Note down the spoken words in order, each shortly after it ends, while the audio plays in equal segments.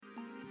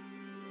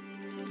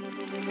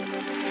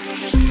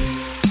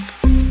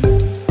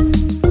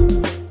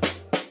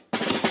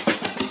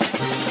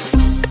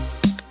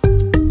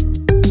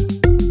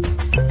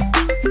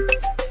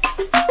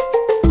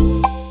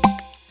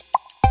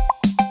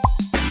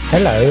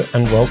Hello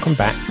and welcome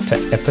back to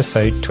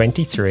episode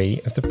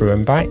 23 of the Brew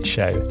and Bite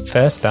Show.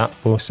 First up,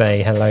 we'll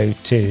say hello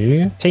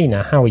to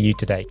Tina. How are you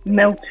today?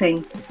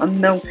 Melting.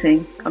 I'm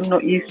melting. I'm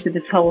not used to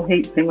this whole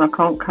heat thing. I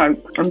can't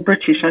cope. I'm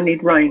British. I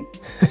need rain.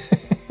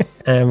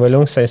 And we'll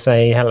also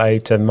say hello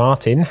to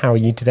Martin. How are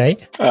you today?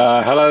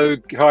 Hello.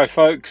 Hi,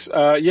 folks.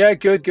 Yeah,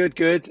 good.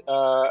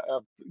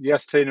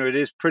 Yes, Tina, it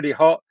is pretty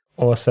hot.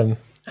 Awesome.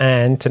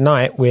 And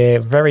tonight we're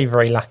very,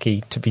 very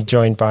lucky to be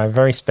joined by a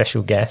very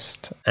special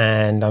guest,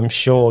 and I'm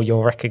sure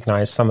you'll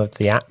recognize some of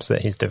the apps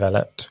that he's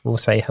developed. We'll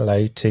say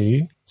hello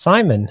to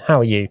Simon.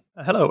 How are you?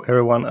 Hello,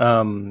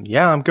 everyone.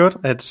 Yeah, I'm good.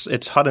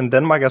 It's hot in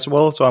Denmark as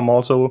well, so I'm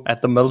also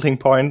at the melting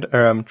point,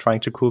 trying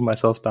to cool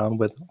myself down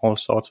with all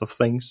sorts of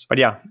things. But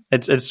yeah,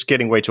 it's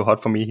getting way too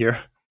hot for me here.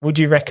 Would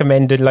you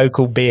recommend a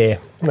local beer?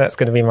 That's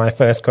going to be my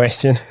first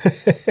question.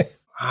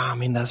 I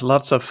mean, there's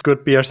lots of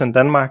good beers in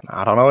Denmark.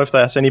 I don't know if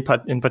there's any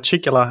in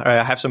particular.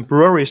 I have some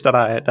breweries that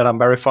I'm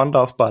very fond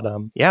of, but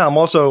yeah, I'm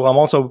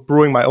also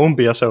brewing my own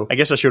beer, so I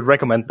guess I should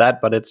recommend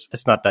that. But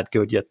it's not that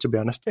good yet, to be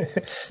honest.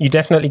 You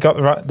definitely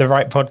got the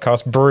right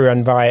podcast, Brew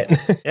and Bite.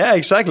 Yeah,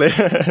 exactly.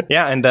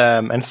 Yeah,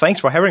 and thanks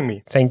for having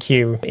me. Thank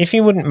you. If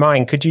you wouldn't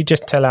mind, could you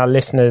just tell our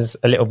listeners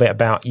a little bit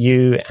about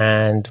you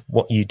and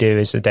what you do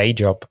as a day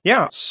job?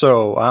 Yeah,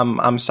 so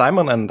I'm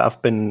Simon, and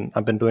I've been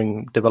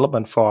doing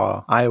development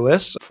for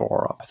iOS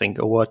for I think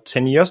over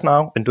 10 years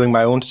now. Been doing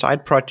my own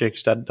side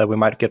projects that we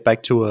might get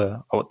back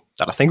to,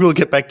 that I think we'll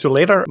get back to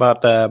later.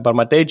 But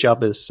my day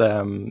job is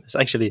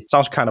actually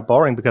sounds kind of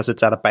boring because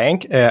it's at a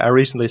bank. I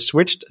recently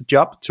switched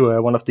job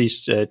to one of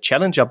these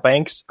challenger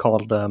banks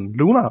called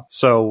Luna.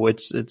 So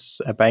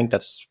it's a bank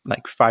that's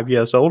like 5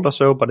 years old or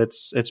so, but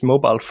it's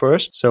mobile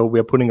first. So we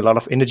are putting a lot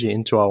of energy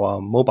into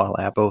our mobile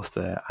app, both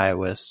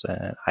iOS,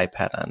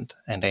 iPad,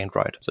 and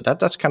Android. So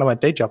that's kind of my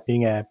day job,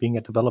 being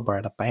a developer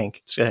at a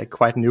bank. It's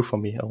quite new for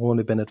me. I've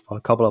only been it for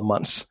a couple of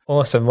months.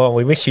 Awesome. Well,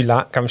 we wish you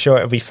luck. I'm sure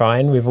it'll be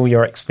fine with all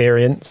your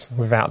experience,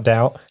 without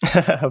doubt.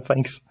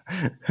 Thanks.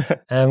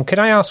 Could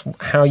I ask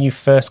how you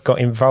first got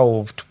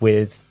involved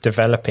with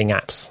developing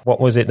apps? What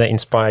was it that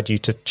inspired you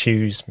to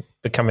choose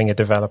becoming a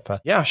developer?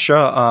 Yeah, sure.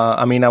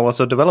 I mean, I was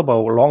a developer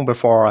long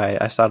before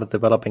I started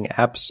developing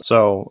apps.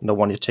 So I don't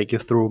want to take you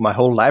through my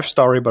whole life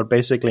story, but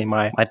basically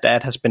my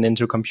dad has been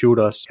into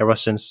computers ever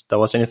since there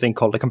was anything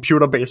called a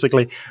computer,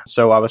 basically.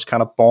 So I was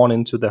kind of born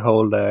into the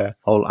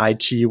whole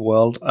IT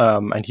world.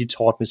 And he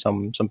taught me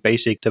some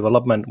basic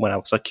development when I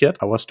was a kid.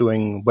 I was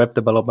doing web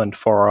development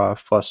for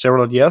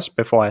several years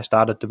before I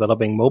started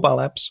developing mobile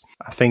apps.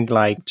 I think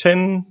like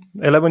 10,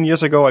 11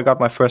 years ago, I got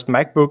my first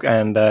MacBook,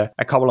 and a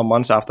couple of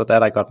months after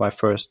that, I got my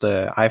first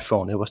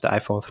iPhone. It was the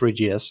iPhone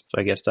 3GS. So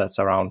I guess that's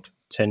around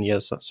 10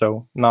 years or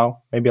so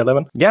now, maybe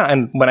 11. Yeah,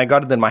 and when I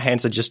got it in my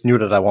hands, I just knew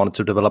that I wanted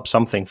to develop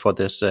something for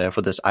this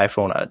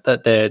iPhone.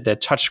 The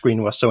touch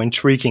screen was so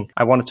intriguing.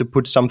 I wanted to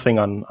put something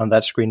on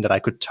that screen that I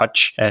could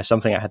touch,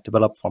 something I had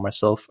developed for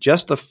myself.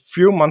 Just a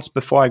few months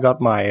before I got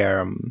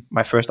my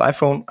my first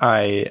iPhone,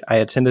 I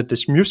attended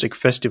this music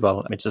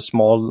festival. It's a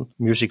small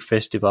music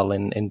festival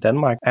in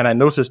Denmark, and I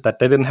noticed that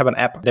they didn't have an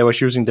app. They was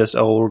using this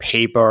old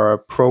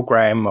paper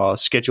program or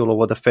schedule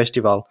over the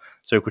festival,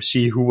 so you could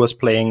see who was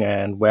playing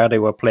and where they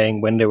were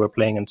playing, when they were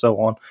playing, and so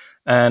on.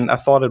 And I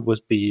thought it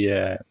would be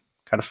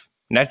kind of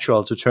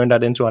natural to turn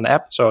that into an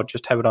app, so I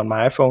just have it on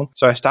my iPhone.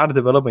 So I started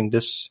developing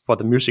this for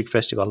the music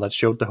festival that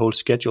showed the whole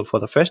schedule for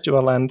the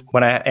festival. And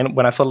when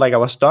I felt like I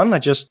was done, I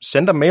just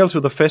sent a mail to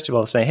the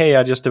festival saying, "Hey,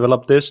 I just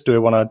developed this. Do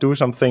you want to do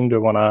something?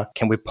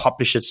 Can we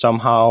publish it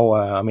somehow?"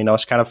 I mean, I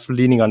was kind of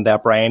leaning on their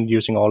brand,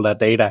 using all their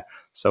data.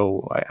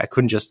 So I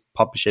couldn't just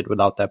publish it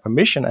without their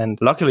permission. And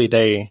luckily,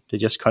 they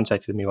just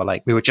contacted me. Were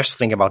like, "We were just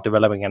thinking about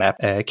developing an app.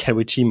 Can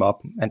we team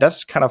up?" And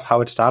that's kind of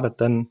how it started.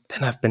 Then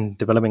I've been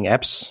developing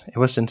apps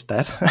ever since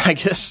that, I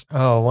guess.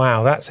 Oh,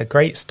 wow. That's a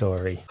great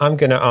story. I'm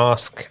going to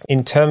ask,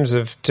 in terms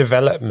of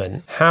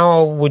development,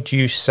 how would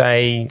you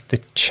say the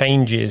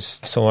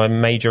changes, so a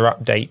major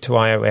update to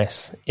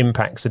iOS,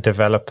 impacts a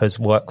developer's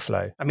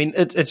workflow? I mean,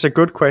 it's a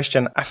good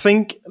question. I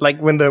think like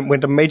when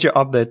the major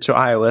update to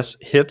iOS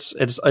hits,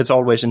 it's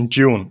always in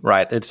June,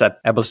 right? It's at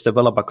Apple's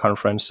developer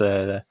conference,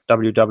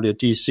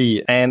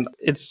 WWDC, and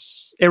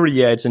it's every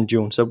year it's in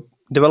June. So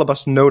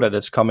developers know that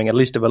it's coming. At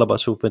least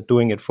developers who've been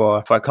doing it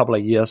for a couple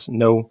of years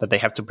know that they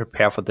have to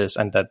prepare for this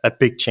and that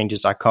big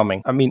changes are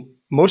coming. I mean,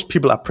 most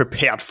people are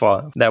prepared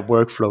for their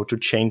workflow to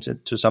change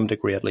it to some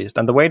degree at least.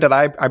 And the way that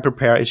I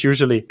prepare is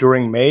usually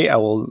during May.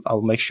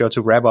 I'll make sure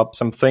to wrap up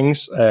some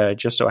things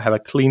just so I have a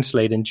clean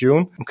slate in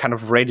June. I'm kind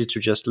of ready to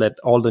just let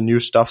all the new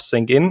stuff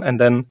sink in. And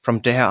then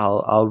from there,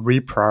 I'll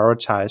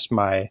reprioritize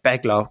my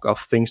backlog of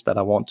things that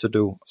I want to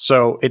do.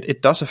 So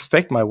it does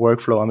affect my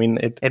workflow. I mean,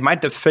 it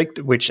might affect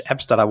which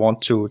apps that I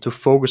want to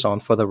focus on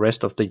for the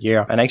rest of the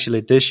year. And actually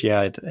this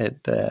year,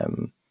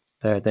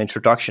 the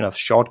introduction of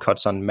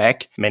shortcuts on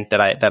Mac meant that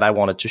I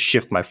wanted to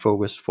shift my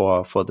focus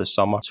for the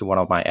summer to one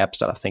of my apps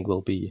that I think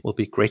will be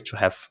great to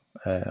have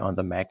on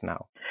the Mac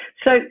now.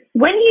 So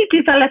when you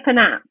develop an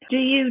app, do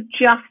you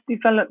just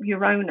develop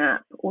your own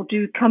app, or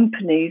do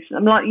companies,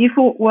 I'm like, you've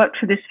worked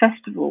for this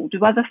festival,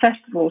 do other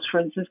festivals, for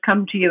instance,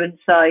 come to you and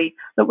say,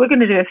 look, we're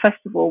going to do a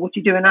festival, would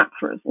you do an app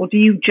for us? Or do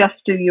you just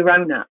do your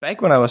own app?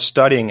 Back when I was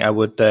studying, I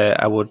would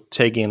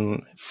take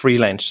in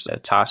freelance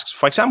tasks,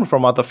 for example,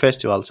 from other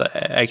festivals.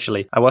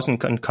 Actually, I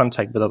wasn't in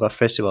contact with other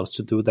festivals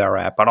to do their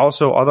app, but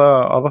also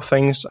other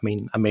things. I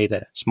mean, I made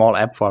a small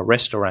app for a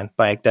restaurant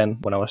back then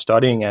when I was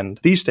studying, and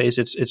these days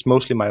it's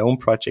mostly my own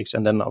projects,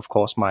 and then of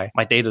course my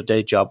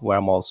day-to-day job where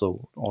I'm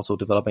also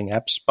developing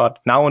apps. But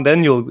now and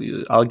then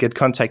I'll get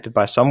contacted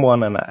by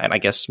someone, and I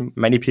guess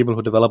many people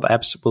who develop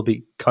apps will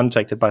be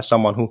contacted by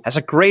someone who has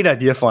a great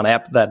idea for an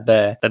app that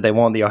they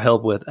want your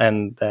help with.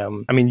 And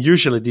I mean,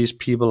 usually these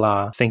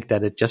people think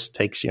that it just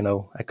takes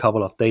a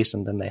couple of days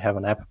and then they have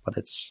an app, but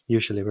it's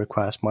usually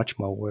requires much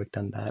more work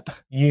than that.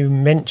 You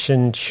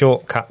mentioned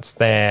shortcuts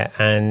there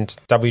and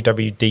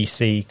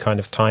WWDC kind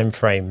of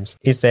timeframes.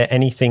 Is there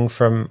anything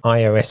from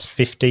iOS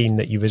 15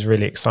 that you was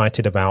really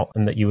excited about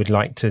and that you would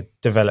like to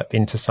develop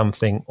into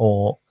something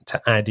or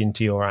to add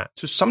into your app?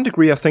 To some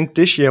degree, I think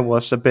this year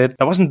was there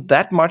wasn't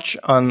that much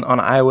on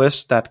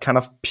iOS that kind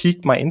of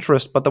piqued my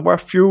interest, but there were a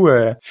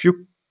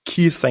few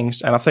key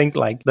things, and I think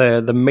like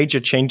the major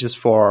changes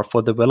for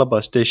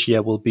developers this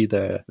year will be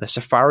the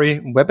Safari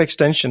web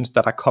extensions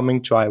that are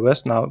coming to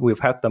iOS now. We've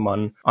had them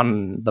on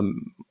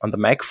the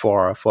Mac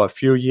for a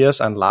few years,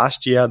 and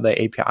last year the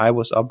API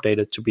was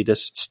updated to be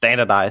this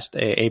standardized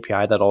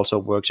API that also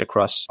works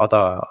across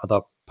other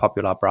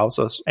popular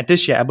browsers. And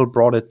this year Apple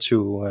brought it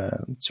to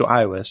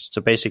iOS. So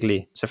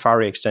basically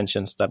Safari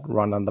extensions that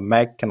run on the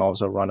Mac can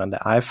also run on the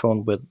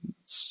iPhone with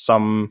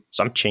some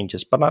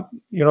changes, but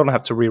you don't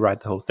have to rewrite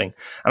the whole thing.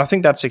 And I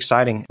think that's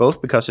exciting,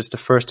 both because it's the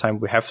first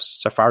time we have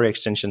Safari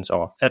extensions,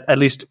 or at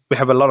least we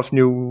have a lot of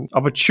new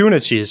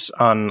opportunities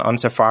on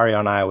Safari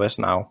on iOS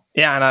now.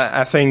 Yeah, and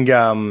I think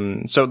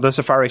so the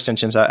Safari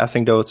extensions, I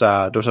think those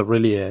are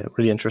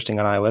really interesting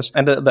on iOS.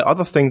 And the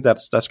other thing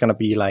that's going to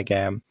be like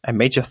a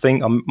major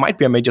thing, or might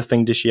be a major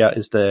thing this year,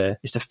 is the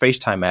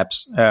FaceTime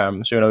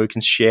apps. So you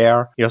can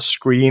share your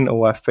screen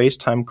over a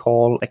FaceTime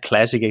call. A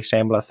classic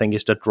example, I think,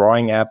 is the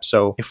drawing app.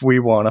 So if we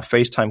were on a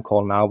FaceTime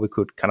call now, we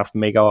could kind of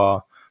make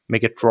a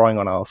drawing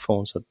on our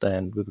phones, so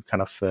then we could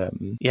kind of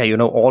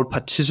all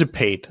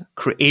participate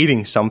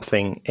creating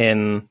something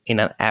in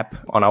an app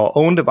on our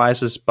own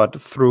devices,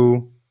 but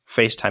through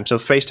FaceTime. So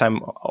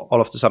FaceTime all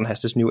of a sudden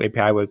has this new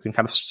API where you can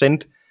kind of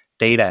send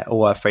data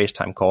over a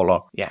FaceTime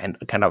call, and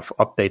kind of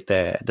update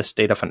the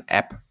state of an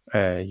app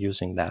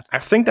using that. I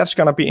think that's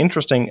going to be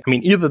interesting. I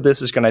mean, either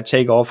this is going to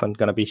take off and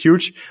going to be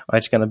huge, or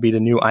it's going to be the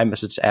new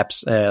iMessage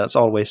apps. It's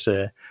always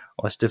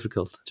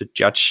difficult to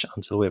judge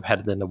until we've had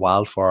it in the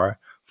wild for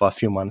a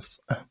few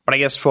months. But I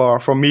guess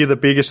for me, the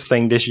biggest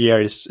thing this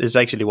year is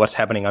actually what's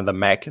happening on the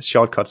Mac.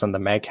 Shortcuts on the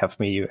Mac have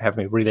me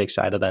really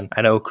excited. And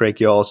I know, Craig,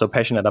 you're also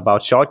passionate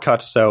about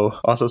shortcuts, so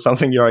also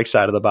something you're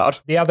excited about.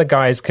 The other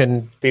guys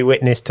can be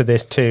witness to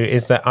this too,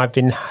 is that I've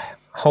been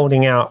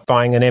holding out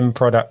buying an M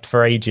product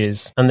for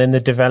ages, and then the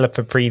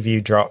developer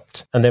preview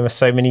dropped, and there were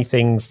so many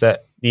things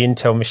that the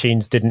Intel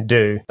machines didn't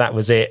do. That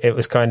was it. It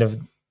was kind of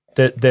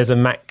there's a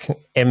Mac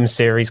M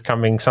series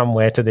coming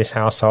somewhere to this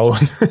household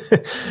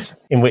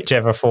in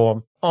whichever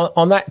form.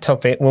 On that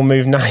topic, we'll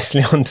move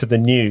nicely on to the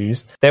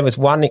news. There was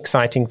one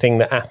exciting thing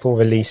that Apple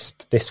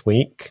released this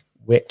week,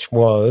 which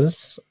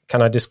was,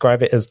 can I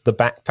describe it as the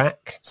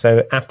backpack?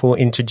 So Apple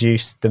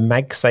introduced the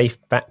MagSafe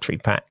battery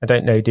pack. I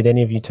don't know, did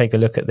any of you take a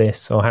look at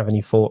this or have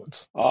any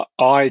thoughts?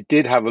 I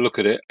did have a look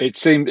at it. It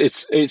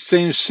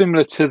seems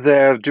similar to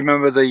their. Do you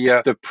remember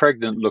the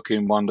pregnant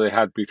looking one they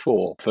had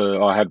before?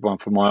 I had one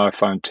for my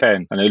iPhone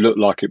 10, and it looked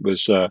like it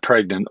was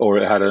pregnant, or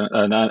it had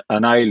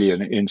an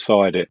alien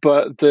inside it.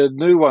 But the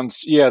new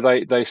ones, yeah,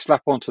 they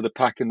slap onto the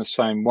pack in the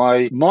same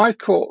way. My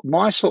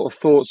sort of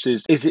thoughts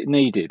is it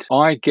needed?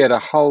 I get a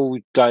whole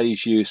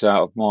day's use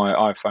out of my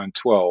iPhone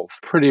 12,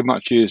 pretty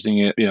much using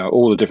it,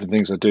 all the different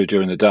things I do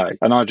during the day,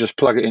 and I just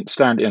plug it in,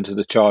 stand it into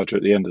the charger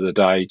at the end of the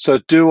day. So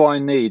do I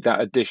need that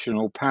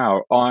additional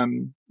power?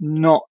 I'm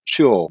not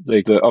sure.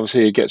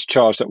 Obviously, it gets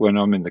charged up when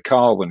I'm in the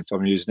car, when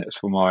I'm using it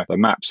for the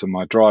maps and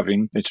my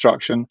driving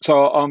instruction.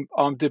 So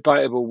I'm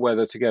debatable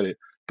whether to get it.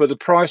 But the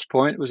price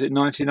point, was it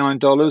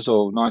 $99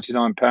 or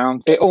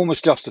 £99? It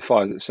almost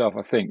justifies itself,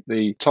 I think.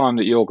 The time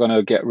that you're going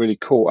to get really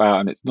caught out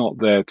and it's not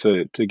there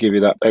to give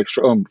you that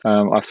extra oomph.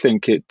 I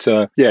think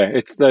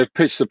they've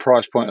pitched the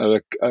price point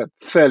at a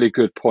fairly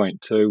good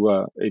point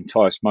to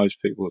entice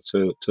most people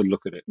to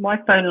look at it. My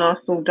phone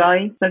lasts all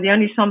day, so the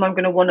only time I'm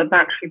going to want a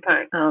battery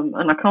pack,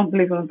 and I can't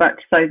believe I'm about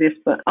to say this,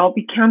 but I'll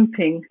be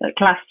camping at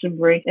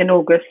Glastonbury in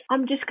August.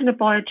 I'm just going to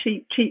buy a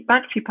cheap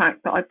battery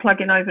pack that I plug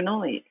in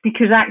overnight,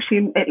 because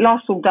actually it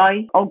lasts all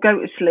day. I'll go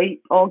to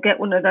sleep. I'll get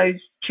one of those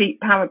cheap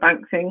power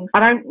bank things. I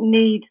don't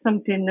need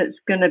something that's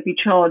going to be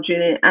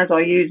charging it as I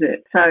use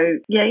it. So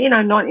yeah,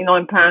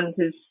 £99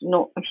 is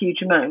not a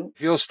huge amount.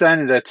 If you're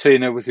standing there,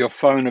 Tina, with your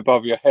phone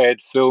above your head,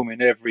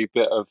 filming every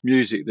bit of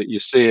music that you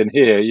see and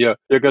hear, you're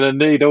going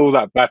to need all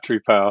that battery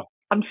power.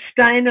 I'm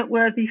staying at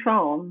Worthy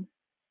Farm.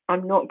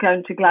 I'm not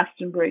going to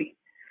Glastonbury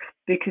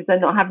because they're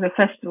not having a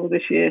festival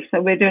this year.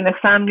 So we're doing a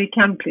family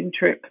camping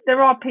trip.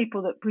 There are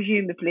people that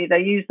presumably they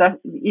use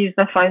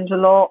their phones a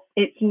lot.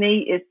 It's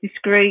neat, it's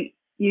discreet.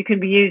 You can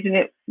be using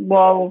it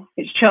while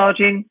it's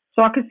charging.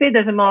 So I can see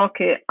there's a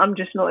market. I'm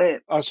just not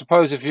it. I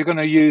suppose if you're going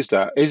to use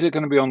that, is it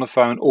going to be on the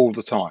phone all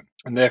the time?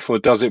 And therefore,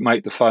 does it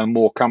make the phone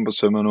more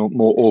cumbersome and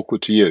more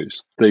awkward to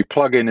use? The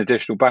plug-in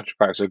additional battery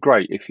packs are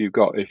great if you've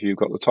got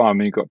the time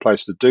and you've got a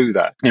place to do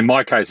that. In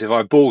my case, if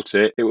I bought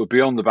it, it would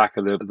be on the back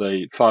of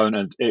the phone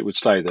and it would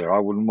stay there. I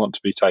wouldn't want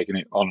to be taking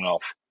it on and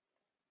off.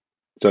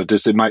 So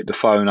does it make the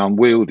phone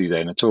unwieldy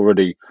then? I've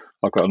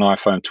got an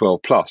iPhone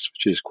 12 Plus,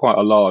 which is quite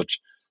a large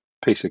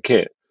piece of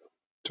kit.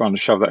 Trying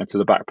to shove that into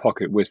the back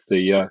pocket with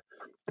the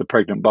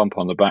pregnant bump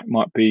on the back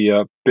might be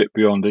a bit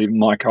beyond even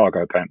my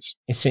cargo pants.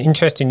 It's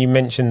interesting you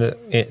mentioned that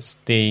it's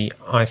the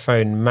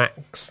iPhone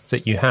Max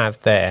that you have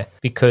there,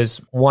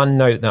 because one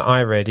note that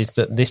I read is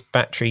that this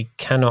battery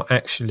cannot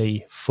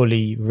actually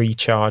fully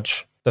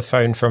recharge the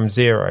phone from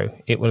zero.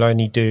 It will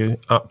only do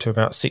up to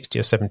about 60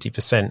 or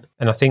 70%.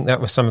 And I think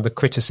that was some of the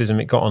criticism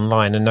it got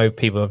online. I know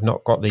people have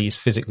not got these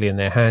physically in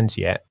their hands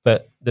yet,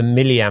 but the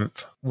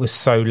milliamp was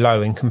so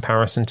low in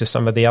comparison to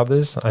some of the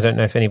others. I don't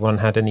know if anyone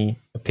had any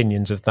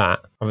opinions of that.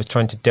 I was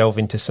trying to delve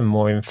into some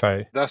more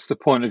info. That's the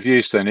point of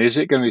use then. Is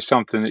it going to be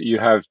something that you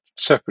have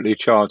separately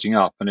charging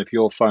up, and if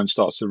your phone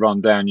starts to run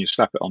down, you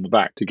slap it on the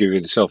back to give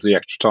yourself the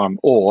extra time?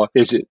 Or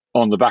is it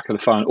on the back of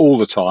the phone all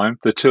the time?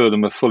 The two of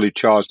them are fully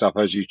charged up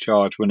as you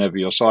charge whenever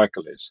your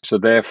cycle is. So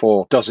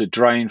therefore, does it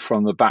drain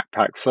from the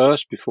backpack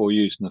first before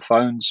using the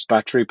phone's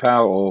battery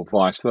power, or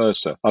vice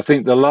versa? I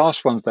think the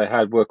last ones they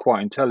had were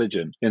quite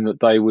intelligent in that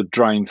they would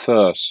drain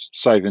first,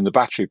 saving the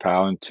battery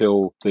power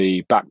until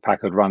the backpack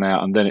had run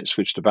out, and then it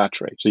switched to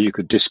battery. So you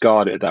could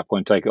discard it at that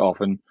point, take it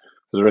off, and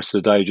for the rest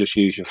of the day just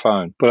use your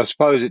phone. But I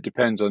suppose it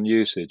depends on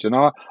usage. And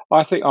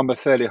I think I'm a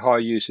fairly high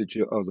usage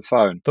of the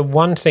phone. The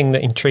one thing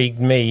that intrigued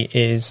me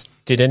is,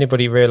 did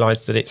anybody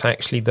realise that it's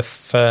actually the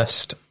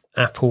first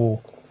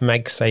Apple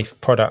MagSafe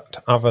product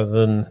other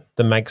than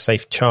the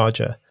MagSafe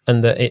charger,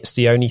 and that it's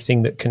the only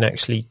thing that can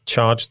actually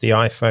charge the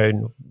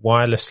iPhone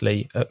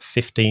wirelessly at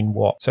 15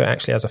 watts. So it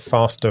actually has a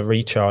faster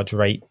recharge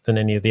rate than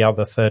any of the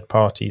other third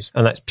parties.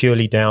 And that's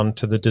purely down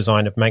to the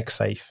design of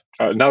MagSafe.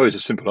 No is a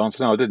simple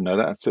answer. No, I didn't know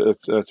that.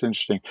 That's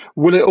interesting.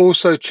 Will it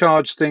also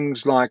charge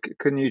things like,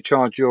 can you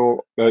charge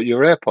your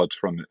AirPods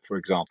from it, for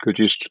example? Could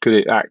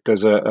it act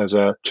as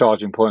a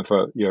charging point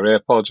for your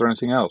AirPods or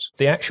anything else?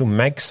 The actual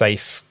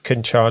MagSafe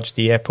can charge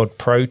the AirPod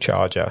Pro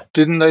charger.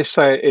 Didn't they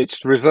say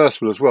it's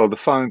reversible as well? The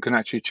phone can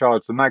actually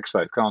charge the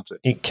MagSafe, can't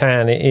it? It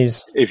can. It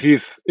is. If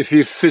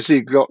you've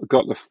physically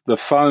got the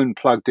phone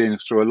plugged in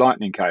through a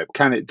lightning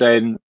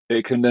cable,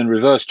 it can then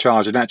reverse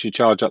charge and actually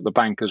charge up the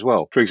bank as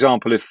well. For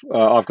example, if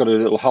I've got a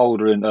little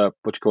holder in, a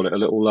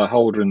little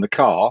holder in the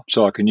car,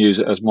 so I can use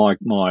it as my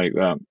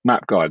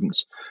map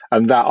guidance,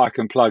 and that I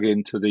can plug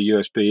into the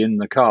USB in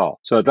the car.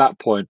 So at that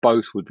point,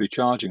 both would be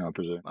charging, I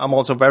presume. I'm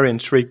also very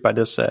intrigued by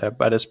this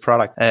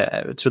product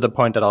to the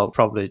point that I'll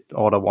probably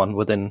order one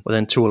within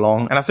too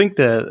long. And I think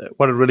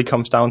what it really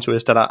comes down to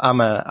is that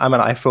I'm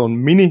an iPhone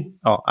mini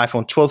or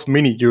iPhone 12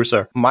 mini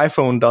user. My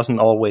phone doesn't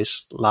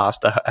always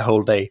last a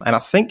whole day, and I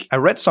think I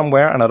read somewhere,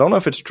 and I don't know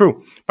if it's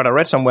true, but I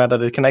read somewhere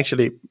that it can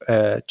actually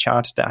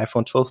charge the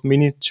iPhone 12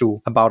 mini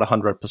to about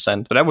 100%.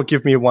 So that would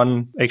give me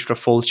one extra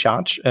full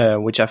charge,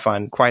 which I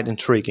find quite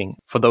intriguing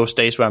for those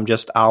days where I'm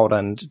just out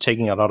and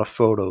taking a lot of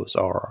photos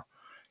or,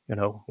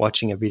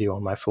 watching a video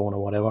on my phone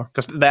or whatever.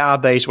 Because there are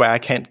days where I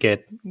can't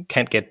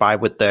get by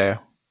with the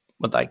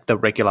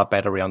regular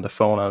battery on the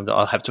phone, and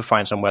I'll have to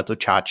find somewhere to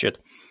charge it.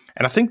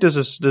 And I think this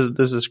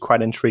is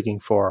quite intriguing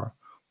for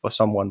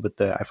someone with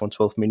the iPhone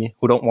 12 mini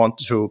who don't want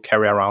to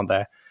carry around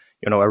a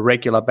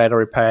regular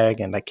battery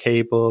pack and a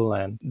cable.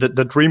 And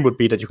the dream would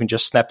be that you can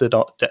just snap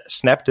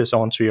this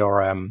onto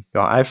your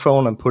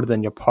iPhone and put it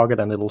in your pocket,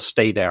 and it'll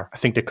stay there. I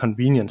think the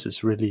convenience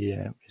is really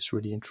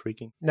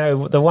intriguing.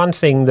 No, the one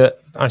thing that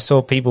I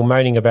saw people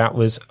moaning about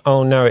was,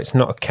 oh no, it's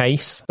not a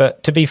case.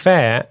 But to be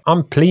fair,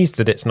 I'm pleased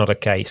that it's not a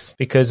case,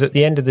 because at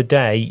the end of the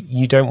day,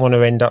 you don't want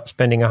to end up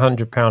spending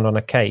 £100 on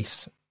a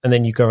case, and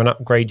then you go and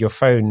upgrade your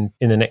phone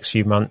in the next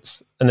few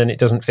months, and then it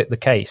doesn't fit the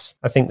case.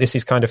 I think this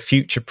is kind of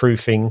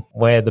future-proofing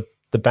where the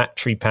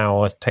battery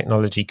power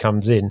technology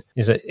comes in,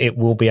 is that it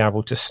will be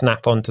able to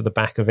snap onto the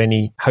back of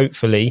any,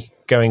 hopefully,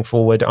 going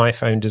forward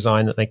iPhone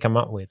design that they come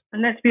up with.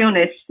 And let's be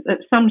honest, at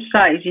some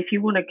stage, if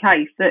you want a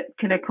case that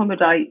can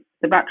accommodate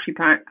the battery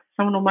pack,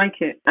 someone will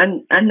make it.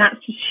 And that's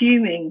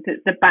assuming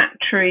that the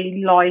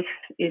battery life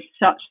is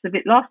such that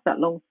it lasts that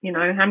long.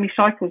 How many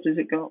cycles has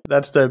it got?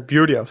 That's the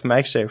beauty of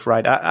MagSafe,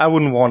 right? I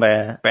wouldn't want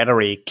a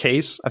battery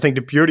case. I think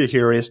the beauty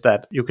here is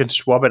that you can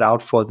swap it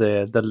out for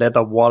the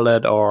leather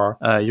wallet, or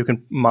you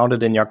can mount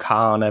it in your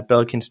car on a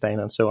Belkin stand.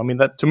 And so, I mean,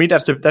 to me,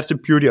 that's the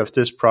beauty of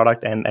this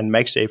product and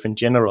MagSafe in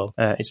general.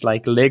 It's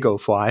like Lego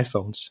for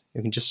iPhones.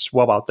 You can just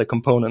swap out the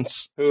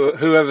components.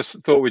 Whoever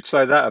thought we'd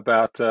say that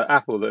about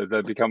Apple, that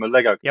they'd become a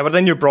Lego? Yeah, but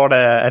then you brought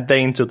brought a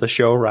Dane to the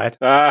show, right?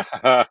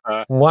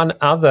 One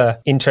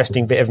other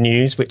interesting bit of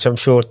news, which I'm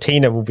sure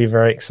Tina will be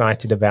very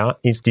excited about,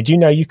 is did you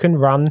know you can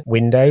run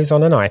Windows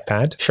on an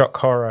iPad? Shock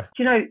horror.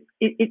 Do you know,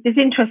 it's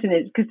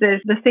interesting because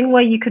there's the thing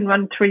where you can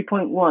run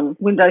 3.1,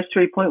 Windows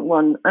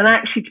 3.1. And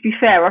actually, to be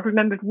fair, I've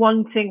remembered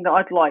one thing that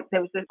I'd like.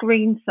 There was a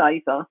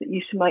screensaver that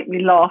used to make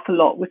me laugh a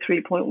lot with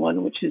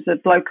 3.1, which is a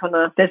bloke on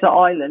a desert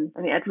island.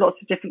 And it had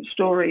lots of different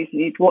stories and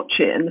you'd watch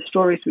it and the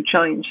stories would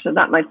change. So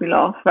that made me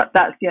laugh. But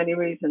that's the only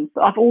reason.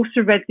 But I've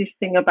also read this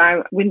thing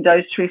about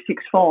Windows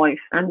 365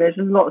 and there's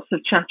lots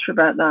of chatter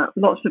about that.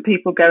 Lots of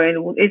people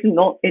going, well, it's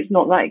not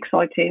that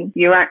exciting.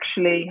 You're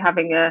actually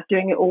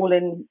doing it all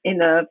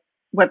in a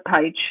web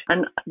page,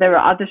 and there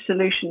are other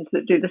solutions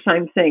that do the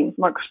same thing.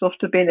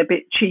 Microsoft have been a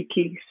bit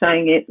cheeky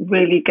saying it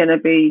really going to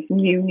be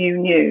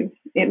new.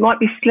 It might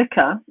be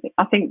slicker.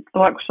 I think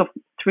Microsoft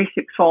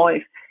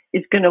 365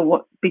 is going to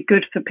be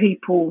good for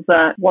people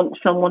that want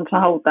someone to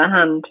hold their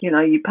hand. You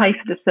know, you pay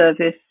for the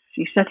service,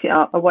 you set it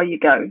up, away you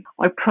go.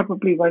 I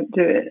probably won't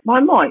do it. I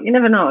might, you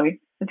never know.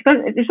 It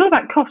depends. It's all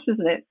about cost,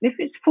 isn't it? If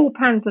it's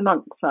 £4 a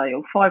month, say,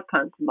 or £5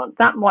 a month,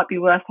 that might be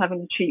worth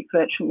having a cheap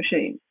virtual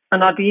machine.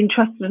 And I'd be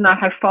interested to know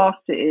how fast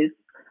it is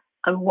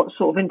and what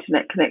sort of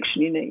internet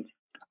connection you need.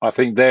 I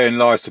think therein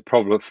lies the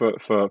problem for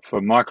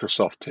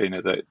Microsoft,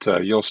 Tina,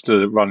 that you're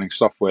still running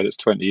software that's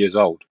 20 years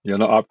old. You're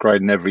not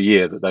upgrading every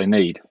year that they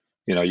need.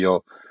 You know,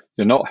 you're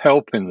not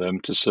helping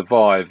them to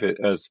survive it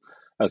as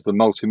the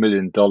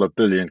multi-million-dollar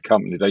billion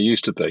company they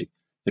used to be.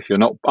 If you're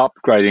not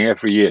upgrading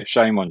every year,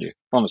 shame on you.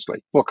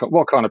 Honestly, what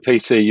kind of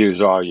PC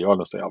user are you?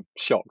 Honestly, I'm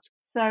shocked.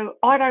 So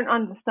I don't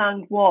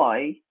understand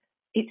why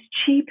it's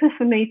cheaper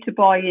for me to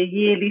buy a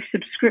yearly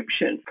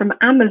subscription from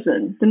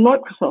Amazon than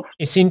Microsoft.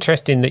 It's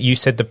interesting that you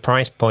said the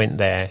price point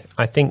there.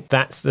 I think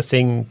that's the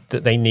thing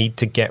that they need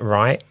to get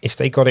right. If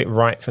they got it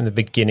right from the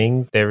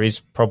beginning, there is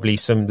probably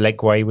some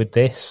legway with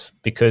this,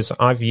 because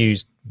I've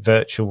used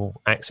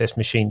virtual access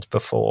machines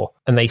before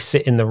and they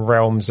sit in the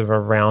realms of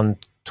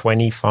around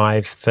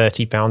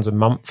 £25-30 a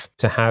month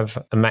to have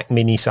a Mac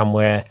Mini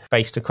somewhere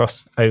based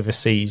across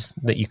overseas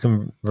that you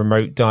can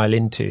remote dial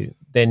into.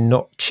 They're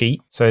not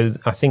cheap. So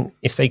I think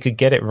if they could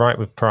get it right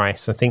with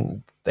price, I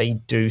think they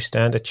do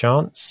stand a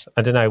chance.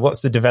 I don't know.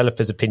 What's the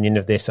developer's opinion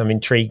of this? I'm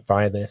intrigued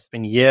by this. It's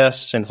been years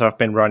since I've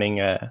been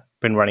running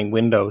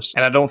Windows,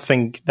 and I don't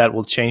think that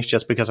will change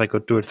just because I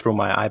could do it through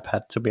my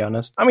iPad, to be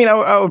honest. I mean,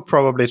 I would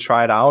probably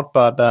try it out,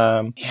 but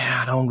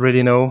I don't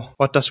really know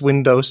what does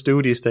Windows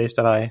do these days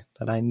that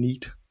I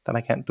need that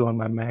I can't do on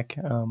my Mac.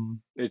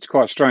 It's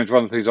quite strange.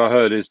 One of the things I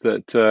heard is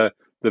that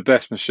the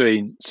best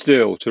machine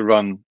still to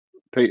run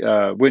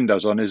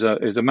Windows on is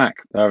a Mac.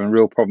 They're having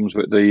real problems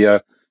with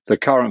the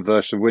current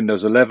version of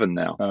Windows 11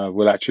 now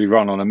will actually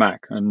run on a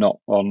Mac and not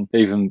on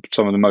even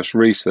some of the most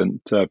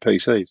recent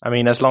PCs. I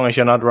mean, as long as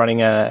you're not running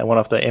one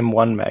of the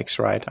M1 Macs,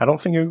 right? I don't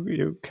think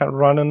you can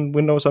run on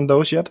Windows on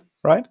those yet,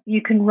 right?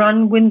 You can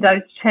run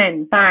Windows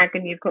 10 bag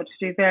and you've got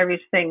to do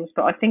various things.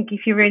 But I think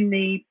if you're in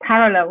the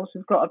Parallels,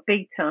 we've got a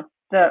beta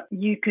that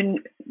you can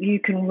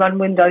run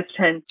Windows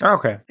 10.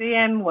 Okay.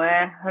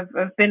 VMware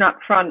have been up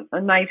front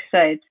and they've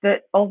said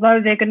that although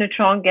they're going to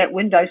try and get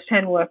Windows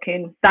 10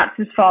 working, that's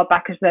as far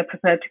back as they're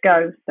prepared to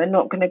go. They're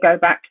not going to go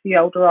back to the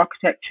older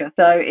architecture.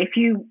 So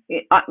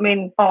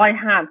I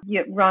have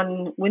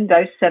run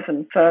Windows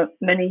 7 for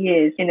many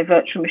years in a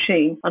virtual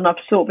machine and I've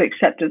sort of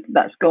accepted that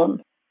that's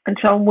gone. And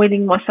so I'm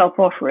weaning myself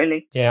off,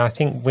 really. Yeah, I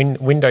think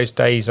Windows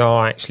days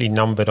are actually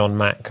numbered on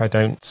Mac. I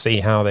don't see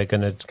how they're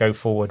going to go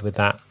forward with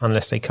that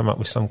unless they come up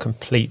with some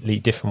completely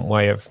different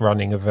way of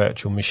running a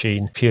virtual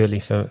machine purely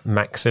for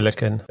Mac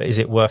Silicon. But is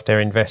it worth their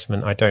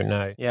investment? I don't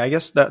know. Yeah, I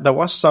guess that there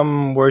was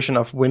some version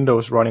of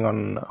Windows running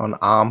on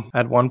ARM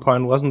at one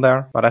point, wasn't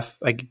there? But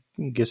I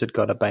guess it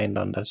got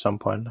abandoned at some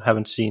point. I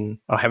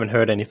haven't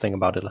heard anything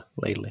about it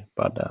lately.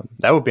 But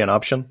that would be an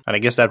option. And I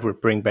guess that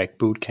would bring back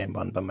Boot Camp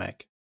on the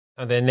Mac.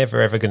 They're never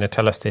ever going to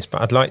tell us this,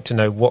 but I'd like to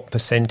know what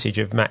percentage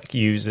of Mac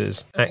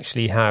users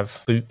actually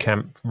have Boot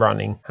Camp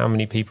running. How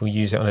many people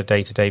use it on a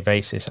day-to-day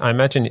basis? I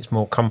imagine it's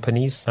more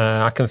companies.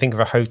 I can think of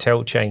a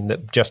hotel chain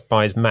that just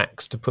buys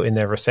Macs to put in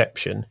their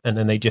reception, and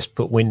then they just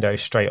put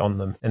Windows straight on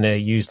them, and they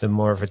use them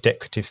more of a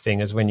decorative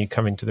thing as when you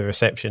come into the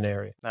reception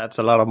area. That's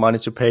a lot of money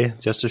to pay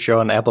just to show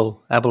an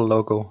Apple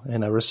logo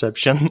in a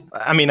reception.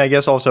 I mean, I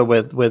guess also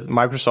with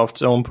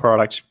Microsoft's own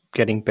products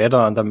getting better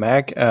on the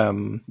Mac,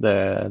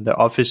 the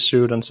Office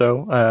suite and so.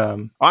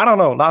 I don't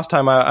know. Last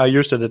time I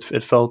used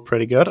it felt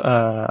pretty good,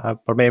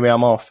 but maybe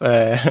I'm off.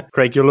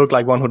 Craig, you look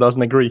like one who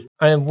doesn't agree.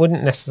 I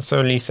wouldn't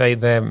necessarily say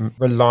they're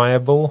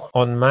reliable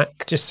on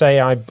Mac. Just say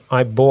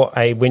I bought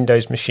a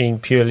Windows machine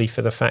purely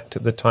for the fact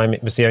at the time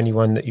it was the only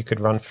one that you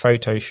could run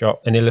Photoshop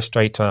and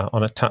Illustrator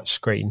on a touch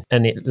screen,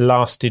 and it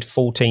lasted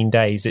 14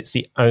 days. It's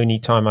the only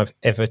time I've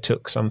ever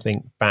took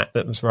something back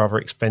that was rather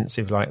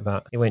expensive like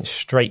that. It went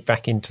straight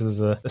back into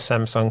the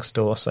Samsung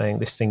store saying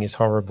this thing is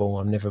horrible,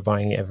 I'm never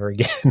buying it ever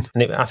again.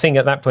 And I think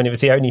at that point it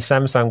was the only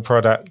Samsung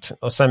product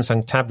or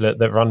Samsung tablet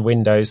that ran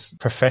Windows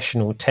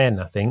Professional 10,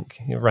 I think.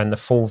 It ran the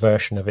full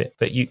version of it.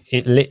 But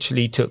it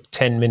literally took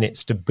 10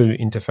 minutes to boot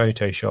into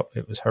Photoshop.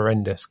 It was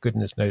horrendous.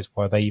 Goodness knows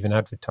why they even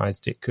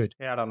advertised it could.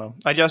 Yeah, I don't know.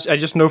 I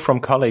just know from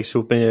colleagues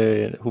who've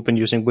been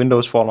using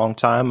Windows for a long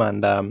time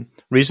and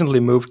recently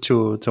moved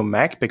to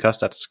Mac, because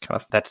that's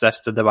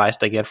the device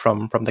they get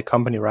from the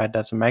company, right?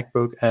 That's a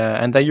MacBook,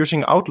 and they're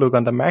using Outlook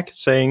on the Mac,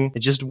 saying it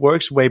just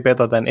works way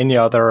better than any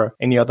other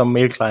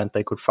mail client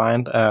they could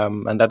find.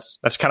 And that's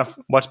kind of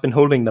what's been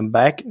holding them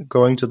back.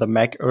 Going to the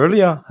Mac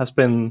earlier has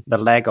been the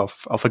lack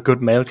of a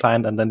good mail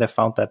client, and then they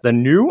found that the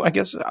new, I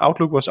guess,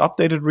 Outlook was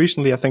updated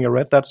recently. I think I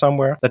read that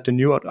somewhere, that the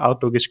new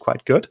Outlook is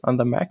quite good on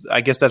the Mac.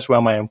 I guess that's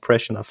where my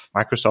impression of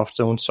Microsoft's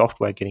own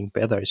software getting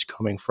better is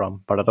coming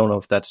from, but I don't know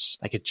if that's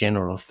like a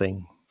general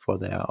thing for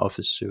their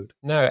Office suite.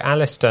 No,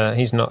 Alistair,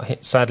 he's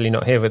sadly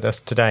not here with us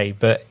today,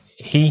 but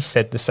he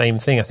said the same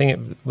thing. I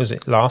think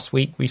it last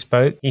week we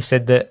spoke. He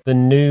said that the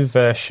new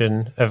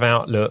version of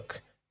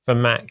Outlook for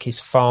Mac is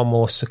far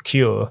more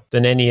secure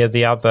than any of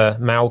the other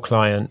mail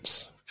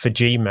clients for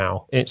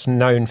Gmail. It's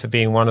known for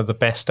being one of the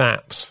best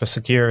apps for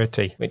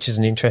security, which is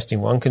an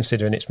interesting one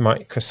considering it's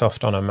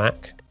Microsoft on a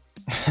Mac.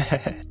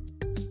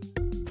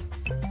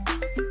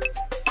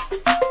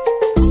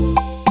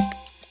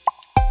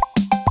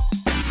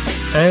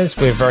 As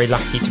we're very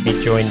lucky to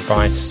be joined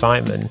by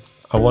Simon,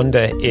 I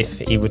wonder if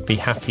he would be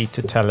happy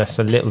to tell us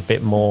a little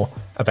bit more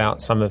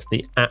about some of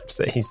the apps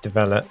that he's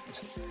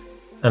developed.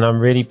 And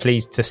I'm really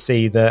pleased to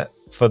see that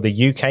for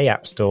the UK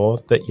App Store,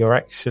 that you're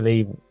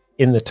actually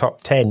in the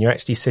top 10. You're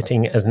actually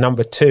sitting as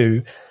number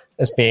 2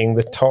 as being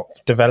the top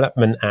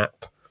development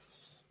app,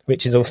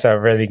 which is also a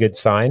really good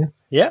sign.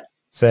 Yeah.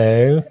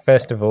 So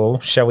first of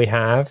all, shall we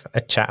have a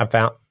chat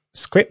about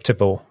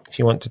Scriptable? If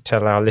you want to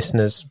tell our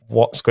listeners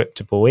what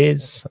Scriptable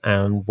is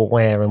and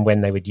where and when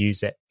they would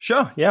use it.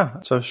 Sure,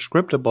 yeah. So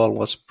Scriptable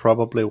was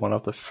probably one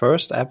of the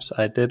first apps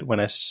I did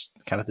when I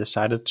kind of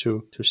decided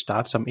to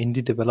start some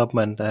indie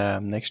development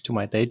next to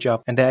my day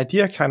job. And the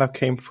idea kind of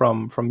came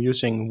from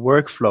using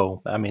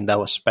Workflow. I mean, that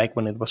was back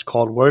when it was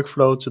called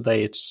Workflow.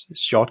 Today it's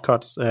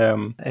Shortcuts.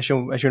 As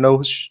you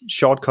know,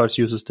 Shortcuts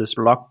uses this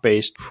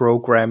block-based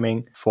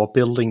programming for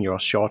building your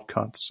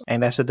shortcuts.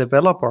 And as a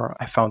developer,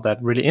 I found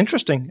that really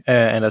interesting.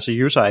 And as a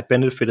user, I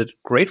benefited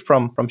great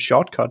from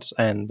Shortcuts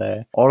and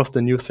all of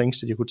the new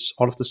things that you could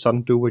all of a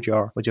sudden do with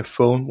your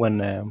phone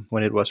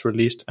when it was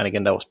released. And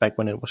again, that was back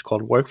when it was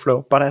called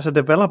Workflow. But as a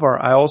developer,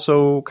 I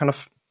also kind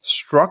of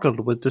struggled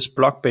with this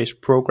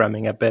block-based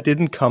programming a bit. It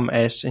didn't come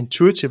as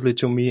intuitively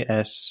to me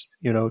as,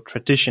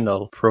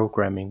 traditional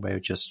programming where you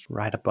just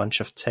write a bunch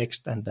of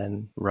text and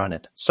then run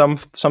it. Some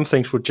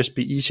things would just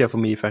be easier for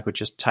me if I could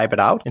just type it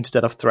out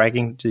instead of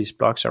dragging these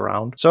blocks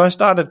around. So I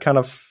started kind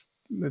of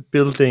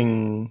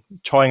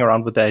toying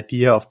around with the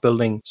idea of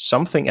building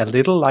something a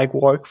little like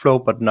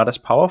Workflow, but not as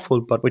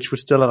powerful, but which would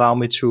still allow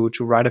me to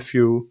write a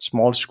few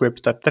small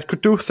scripts that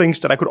could do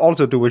things that I could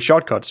also do with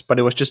Shortcuts, but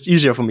it was just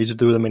easier for me to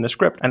do them in a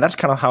script. And that's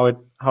kind of how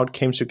it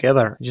came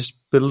together. I just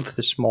built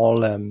this small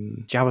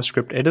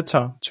JavaScript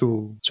editor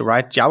to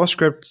write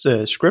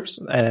JavaScript scripts,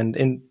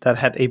 and that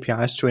had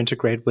APIs to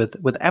integrate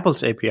with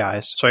Apple's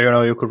APIs. So,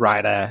 you could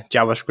write a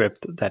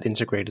JavaScript that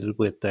integrated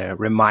with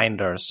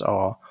reminders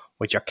or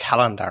with your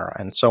calendar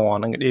and so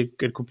on, and it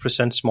could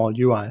present small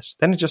UIs.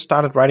 Then I just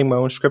started writing my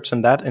own scripts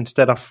on that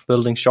instead of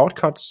building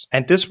Shortcuts.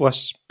 And this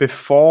was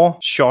before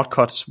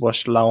Shortcuts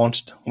was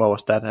launched. What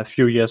was that? A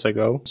few years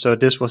ago. So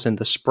this was in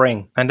the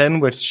spring. And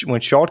then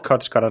when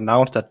Shortcuts got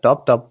announced at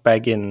DubDub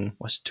back in,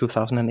 was it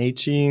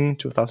 2018,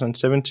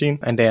 2017,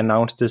 and they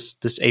announced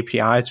this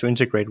API to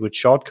integrate with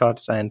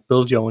Shortcuts and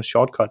build your own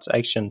Shortcuts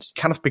actions,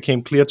 it kind of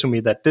became clear to me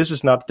that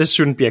this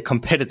shouldn't be a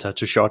competitor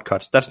to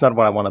Shortcuts. That's not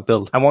what I want to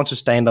build. I want to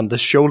stand on the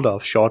shoulder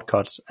of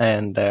Shortcuts,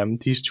 and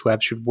these two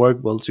apps should work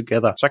well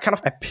together. So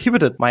I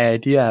pivoted my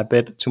idea a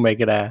bit to make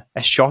it a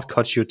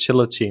Shortcuts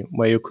utility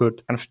where you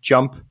could kind of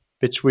jump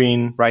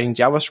between writing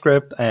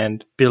JavaScript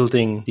and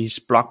building these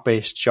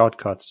block-based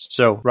shortcuts.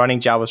 So running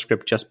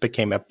JavaScript just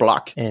became a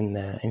block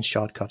in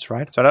Shortcuts,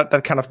 right? So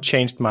that kind of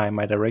changed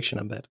my direction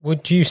a bit.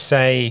 Would you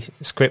say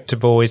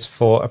Scriptable is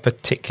for a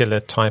particular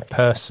type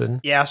person?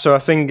 Yeah, so I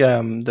think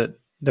that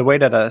the way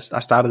that I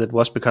started it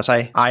was because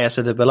I as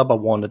a developer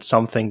wanted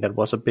something that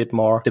was a bit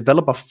more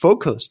developer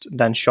focused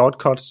than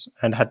Shortcuts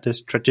and had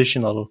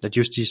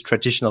used these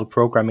traditional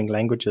programming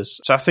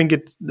languages. So I think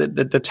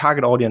the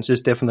target audience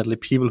is definitely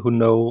people who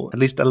know at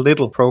least a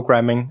little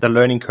programming. The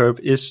learning curve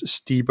is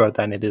steeper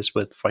than it is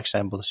with, for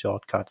example,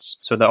 Shortcuts.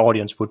 So the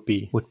audience would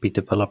be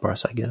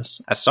developers, I guess.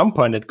 At some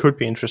point, it could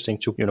be interesting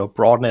to,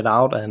 broaden it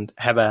out and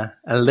have a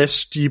less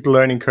steep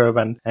learning curve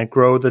and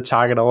grow the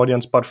target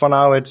audience. But for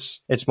now, it's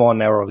more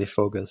narrowly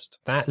focused. August.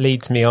 That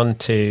leads me on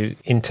to,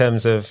 in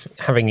terms of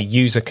having a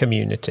user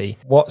community,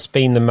 what's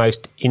been the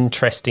most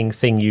interesting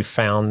thing you've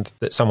found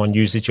that someone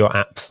uses your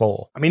app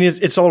for? I mean,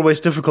 it's always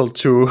difficult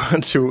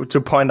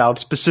to point out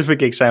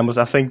specific examples.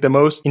 I think the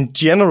most, in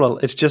general,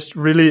 it's just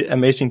really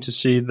amazing to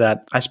see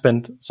that I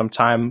spent some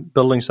time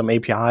building some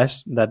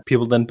APIs that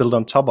people then build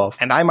on top of.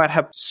 And I might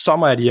have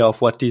some idea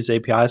of what these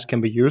APIs can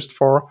be used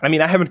for. I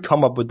mean, I haven't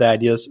come up with the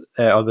ideas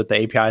or with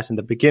the APIs in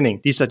the beginning.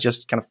 These are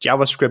just kind of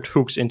JavaScript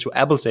hooks into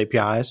Apple's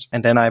APIs.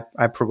 And then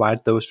I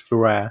provide those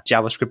through a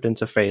JavaScript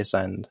interface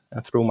and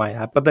through my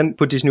app. But then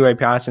put these new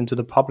APIs into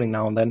the public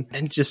now and then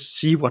just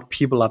see what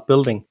people are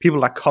building.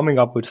 People are coming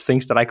up with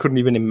things that I couldn't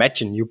even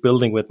imagine you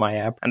building with my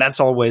app. And that's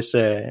always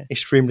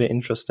extremely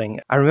interesting.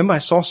 I remember I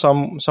saw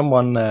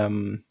someone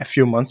a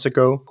few months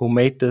ago who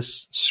made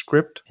this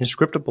script in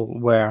Scriptable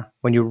where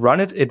when you run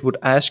it, it would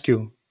ask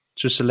you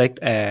to select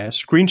a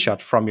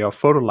screenshot from your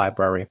photo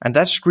library. And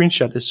that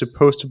screenshot is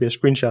supposed to be a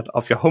screenshot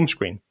of your home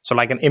screen. So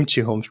like an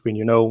empty home screen,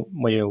 you know,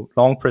 when you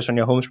long press on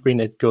your home screen,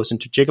 it goes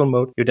into jiggle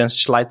mode. You then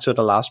slide to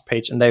the last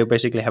page and there you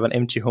basically have an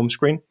empty home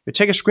screen. You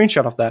take a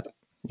screenshot of that,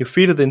 you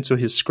feed it into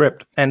his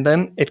script, and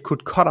then it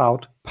could cut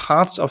out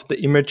parts of the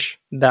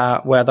image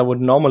where there would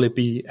normally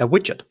be a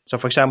widget. So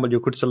for example, you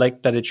could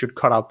select that it should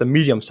cut out the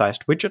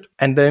medium-sized widget,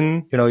 and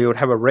then, you know, you would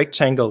have a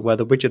rectangle where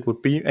the widget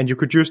would be, and you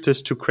could use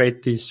this to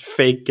create these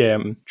fake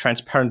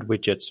transparent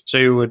widgets. So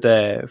you would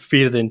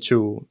feed it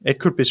into,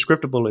 it could be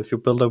Scriptable if you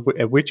build a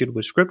widget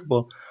with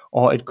Scriptable,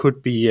 or it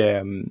could be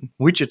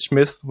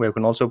Widgetsmith, where you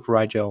can also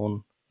provide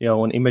your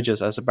own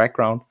images as a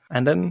background,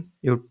 and then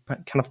you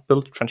kind of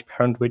build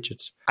transparent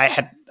widgets. I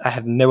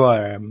had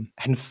never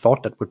hadn't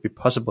thought that would be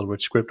possible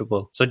with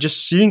Scriptable. So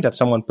just seeing that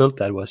someone built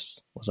that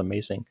was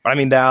amazing. But I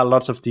mean, there are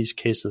lots of these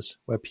cases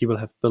where people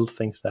have built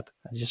things that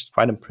are just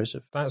quite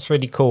impressive. That's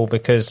really cool,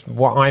 because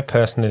what I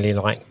personally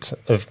liked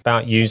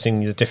about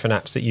using the different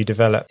apps that you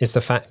develop is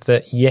the fact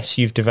that, yes,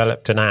 you've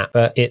developed an app,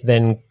 but it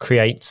then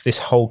creates this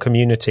whole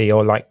community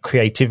or like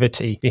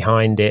creativity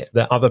behind it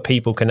that other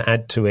people can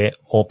add to it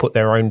or put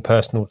their own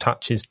personal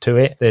touches to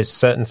it. There's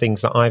certain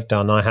things that I've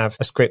done. I have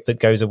a script that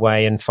goes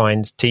away and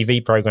finds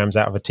TV programs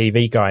out of a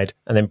TV guide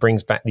and then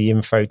brings back the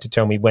info to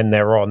tell me when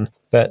they're on.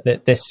 But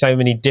there's so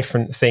many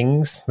different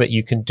things that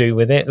you can do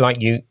with it. Like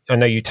I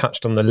know you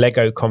touched on the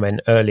Lego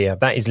comment earlier.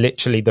 That is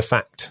literally the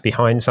fact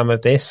behind some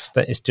of this,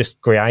 that it's just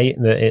great,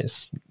 that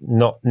it's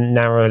not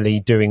narrowly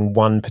doing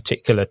one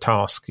particular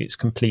task. It's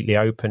completely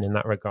open in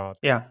that regard.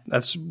 Yeah,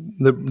 that's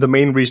the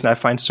main reason I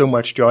find so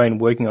much joy in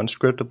working on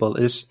Scriptable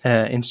is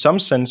in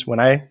some sense, when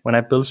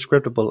I build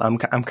Scriptable,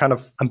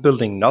 I'm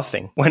building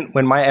nothing.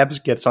 When my app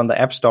gets on the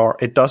App Store,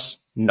 it does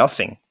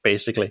nothing,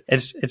 basically.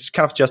 It's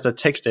kind of just a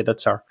text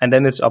editor, and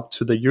then it's up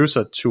to the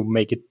user to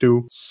make it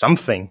do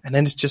something. And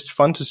then it's just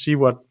fun to see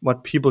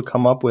what people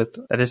come up with.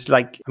 That is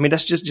like, I mean,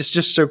 that's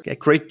just so a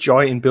great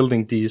joy in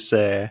building these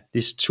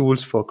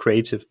tools for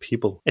creative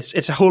people.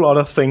 It's a whole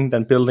other thing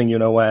than building, you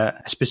know,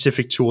 a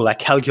specific tool, a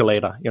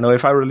calculator. You know,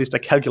 if I released a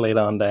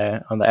calculator on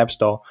the App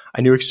Store,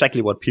 I knew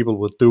exactly what people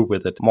would do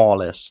with it, more or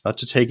less. Not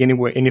to take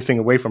anything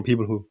away from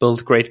people who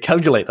build great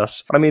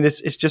calculators. But I mean,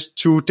 it's just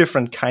two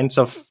different kinds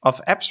of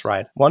apps,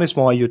 right? One is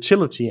more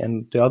utility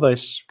and the other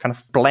is kind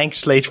of blank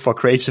slate for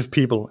creative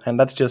people. And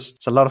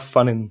it's a lot of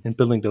fun in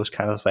building those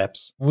kinds of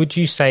apps. Would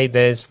you say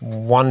there's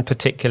one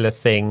particular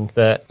thing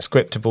that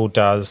Scriptable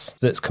does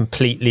that's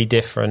completely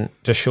different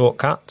to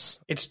Shortcuts?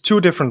 It's two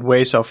different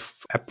ways of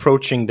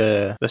approaching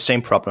the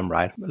same problem,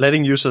 right?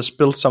 Letting users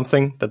build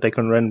something that they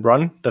can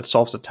run that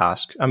solves the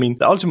task. I mean,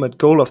 the ultimate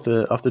goal of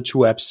the two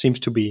apps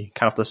seems to be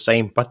kind of the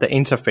same, but the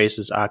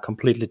interfaces are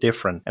completely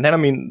different. And then, I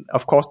mean,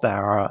 of course,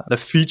 there are the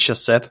feature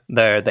set,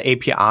 the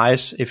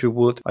APIs, if you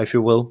will.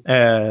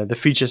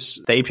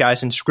 The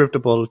APIs in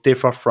Scriptable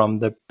differ from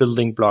the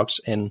building blocks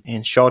in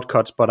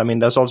Shortcuts, but I mean,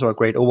 there's also a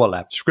great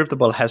overlap.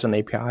 Scriptable has an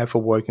API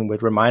for working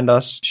with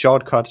reminders.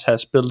 Shortcuts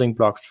has building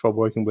blocks for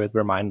working with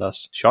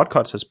reminders.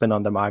 Shortcuts has been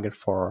on the market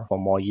for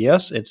more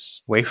years.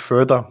 It's way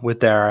further with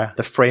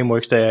the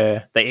frameworks,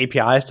 the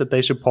APIs that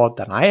they support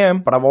than I am,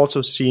 but I've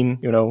also seen,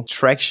 you know,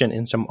 traction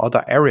in some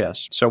other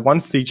areas. So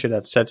one feature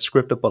that sets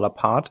Scriptable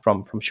apart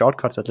from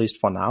Shortcuts, at least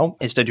for now,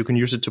 is that you can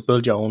use it to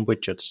build your own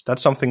widgets.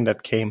 That's something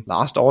that came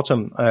last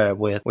autumn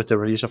with the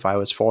release of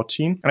iOS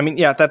 14. I mean,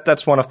 yeah,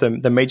 that's one of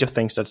the major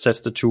things that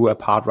sets the two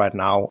apart right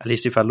now, at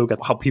least if I look at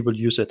how people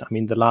use it. I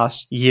mean, the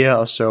last year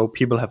or so,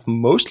 people have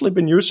mostly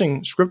been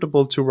using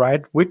Scriptable to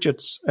write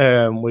widgets,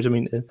 which I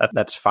mean,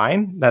 that's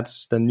fine.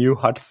 That's the new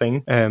hot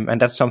thing. And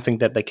that's something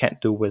that they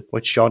can't do with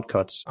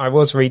Shortcuts. I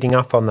was reading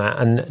up on that,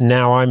 and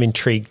now I'm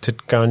intrigued to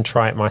go and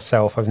try it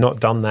myself. I've not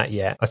done that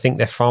yet. I think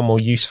they're far more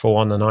useful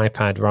on an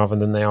iPad rather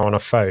than they are on a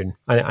phone.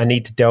 I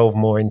need to delve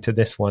more into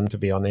this one, to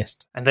be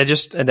honest. And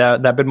they're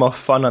a bit more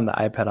fun on the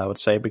iPad, I would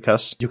say,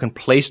 because you can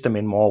place them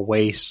in more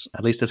ways.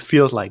 At least it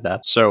feels like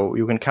that. So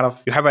you can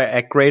you have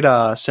a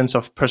greater sense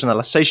of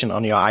personalization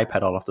on your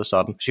iPad all of a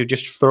sudden. So you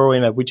just throw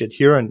in a widget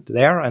here and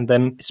there, and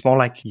then it's more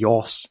like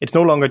yours. It's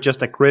no longer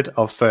just a grid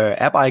of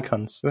app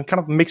icons. You can kind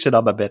of mix it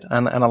up a bit,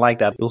 and I like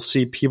that. You'll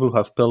see people who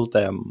have built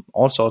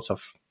all sorts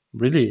of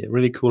really,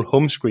 really cool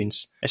home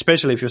screens,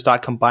 especially if you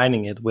start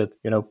combining it with,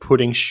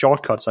 putting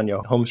shortcuts on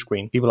your home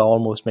screen. People are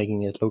almost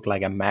making it look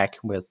like a Mac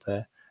with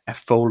a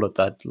folder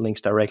that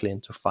links directly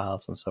into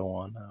files and so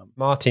on.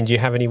 Martin, do you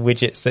have any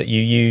widgets that you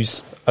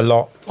use a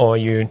lot, or are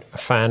you a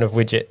fan of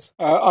widgets?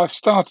 I've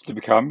started to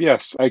become,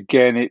 yes.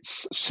 Again,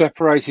 it's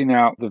separating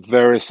out the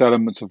various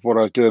elements of what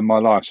I do in my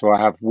life. So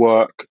I have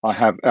work, I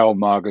have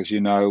LMUG, as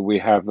you know, we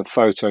have the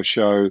photo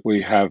show,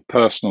 we have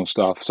personal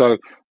stuff. So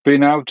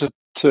being able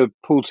to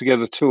pull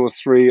together 2 or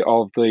 3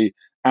 of the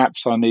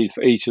apps I need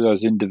for each of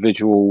those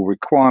individual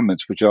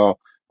requirements, which are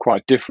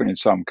quite different in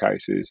some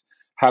cases,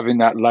 having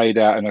that laid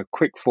out in a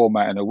quick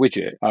format in a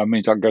widget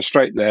means I can go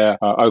straight there,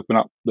 open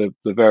up the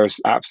various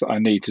apps that I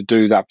need to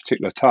do that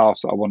particular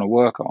task that I want to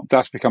work on.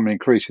 That's becoming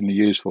increasingly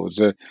useful.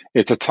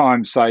 It's a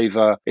time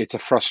saver. It's a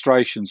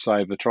frustration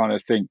saver trying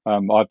to think, I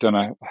don't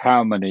know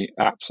how many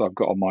apps I've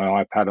got on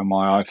my iPad and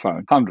my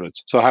iPhone,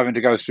 hundreds. So having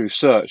to go through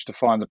search to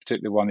find the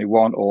particular one you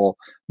want, or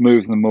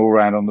move them all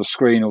around on the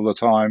screen all the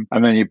time.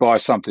 And then you buy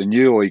something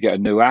new, or you get a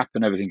new app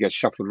and everything gets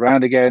shuffled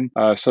around again.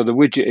 So the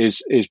widget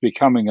is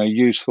becoming a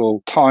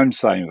useful time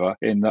saver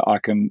in that I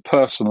can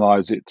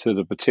personalize it to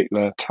the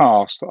particular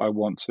task that I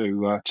want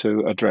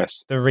to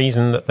address. The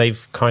reason that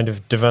they've kind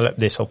of developed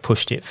this or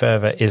pushed it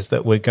further is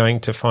that we're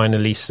going to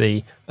finally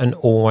see an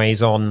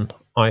always-on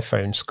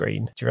iPhone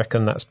screen. Do you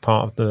reckon that's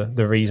part of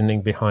the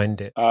reasoning behind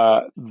it?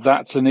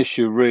 That's an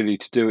issue really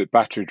to do with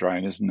battery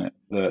drain, isn't it?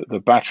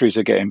 The batteries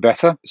are getting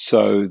better,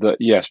 so that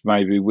yes,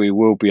 maybe we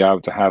will be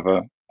able to have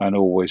an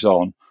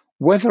always-on.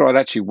 Whether I'd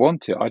actually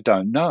want it, I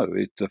don't know.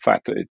 The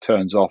fact that it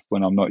turns off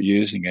when I'm not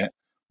using it,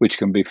 which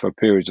can be for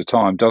periods of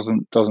time,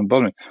 doesn't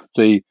bother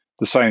me.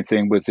 The same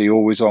thing with the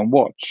always-on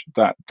watch.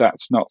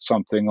 That's not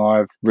something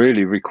I've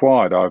really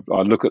required.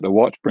 I look at the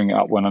watch, bring it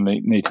up when I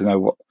need to know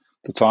what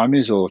the time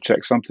is, or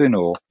check something,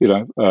 or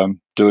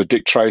do a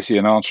Dick Tracy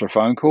and answer a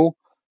phone call.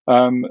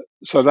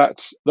 So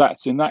that's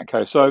in that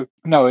case. So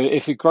no,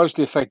 if it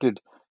grossly affected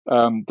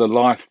the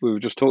life, we were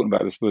just talking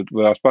about this, but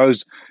I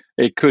suppose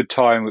it could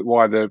tie in with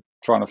why they're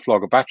trying to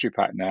flog a battery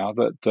pack now,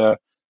 that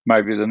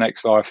maybe the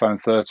next iPhone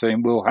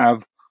 13 will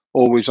have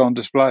always on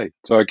display.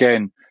 So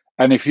again,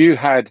 and if you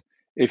had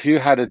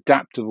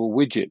adaptable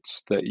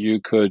widgets that you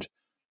could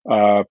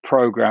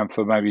program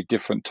for maybe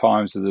different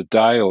times of the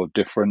day, or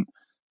different,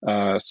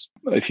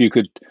 if you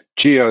could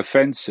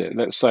geofence it,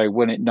 let's say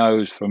when it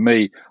knows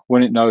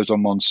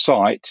I'm on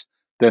site,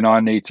 then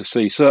I need to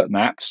see certain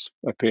apps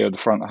appear at the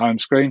front home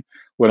screen.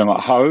 When I'm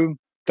at home,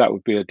 that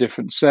would be a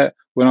different set.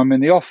 When I'm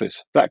in the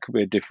office, that could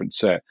be a different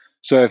set.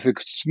 So if it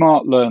could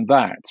smart learn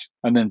that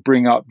and then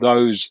bring up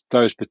those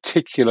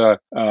particular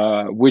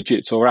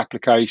widgets or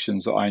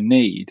applications that I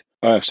need,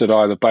 so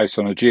either based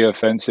on a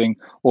geofencing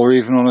or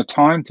even on a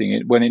time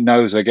thing, when it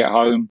knows I get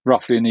home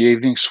roughly in the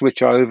evening,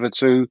 switch over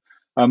to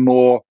a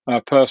more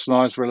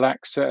personalised,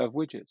 relaxed set of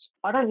widgets.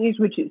 I don't use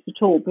widgets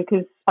at all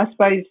because I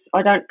suppose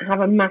I don't have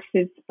a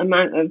massive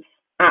amount of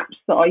apps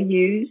that I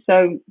use.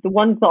 So the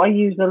ones that I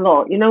use a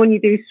lot, when you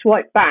do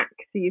swipe back,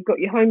 so you've got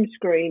your home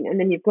screen and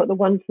then you've got the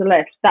one to the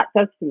left, that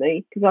does for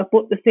me because I've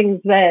put the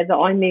things there that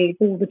I need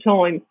all the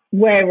time.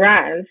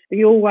 Whereas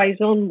the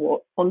always on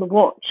the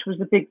watch was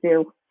a big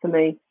deal for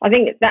me. I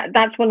think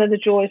that's one of the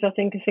joys, I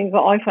think, of things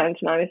like iPhones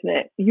now, isn't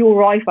it?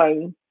 Your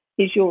iPhone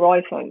is your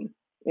iPhone.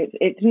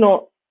 It's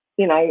not,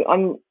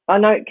 I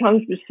know it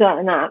comes with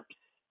certain apps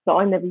that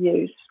I never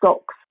use,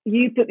 stocks.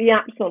 You put the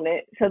apps on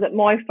it so that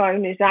my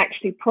phone is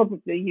actually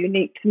probably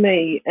unique to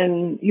me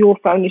and your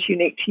phone is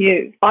unique to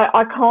you.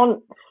 I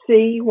can't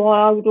see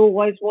why I would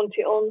always want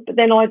it on, but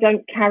then I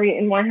don't carry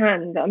it in my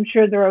hand. I'm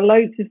sure there are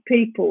loads of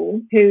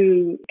people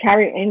who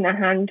carry it in their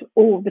hand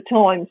all the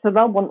time, so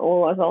they'll want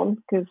always on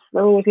because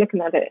they're always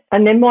looking at it.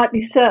 And there might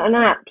be certain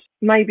apps,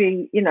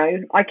 maybe,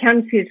 I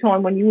can see a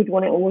time when you would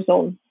want it always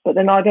on, but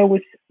then I'd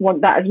always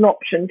want that as an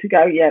option to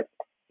go,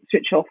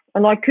 switch off.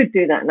 And I could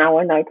do that now,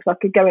 I know, because I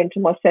could go into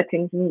my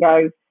settings and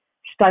go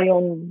stay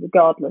on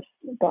regardless,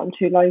 but I'm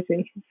too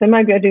lazy. So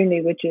maybe I do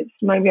need widgets.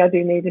 Maybe I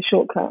do need a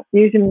shortcut.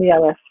 Using the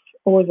OS,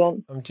 always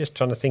on. I'm just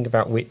trying to think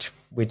about which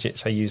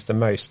widgets I use the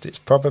most. It's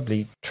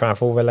probably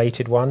travel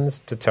related ones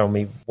to tell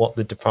me what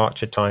the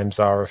departure times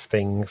are of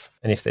things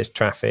and if there's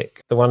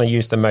traffic. The one I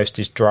use the most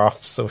is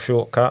drafts or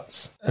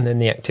shortcuts, and then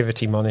the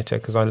activity monitor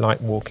because I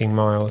like walking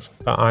miles.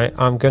 But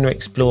I'm going to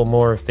explore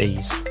more of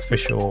these for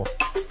sure.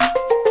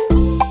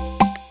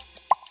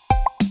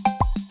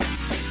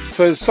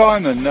 So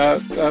Simon,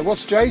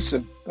 what's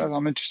JSON?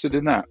 I'm interested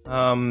in that.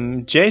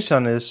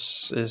 JSON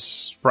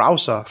is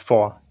browser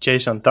for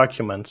JSON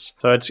documents.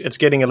 So it's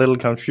getting a little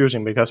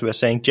confusing because we're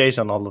saying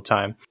JSON all the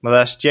time. But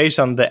there's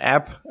JSON the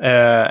app,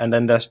 and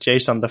then there's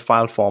JSON the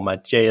file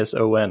format,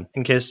 JSON.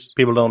 In case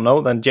people don't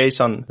know, then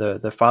JSON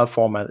the file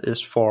format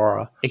is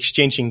for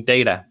exchanging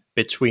data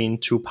between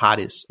two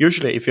parties.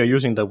 Usually, if you're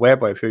using the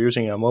web or if you're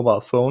using a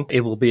mobile phone,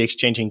 it will be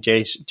exchanging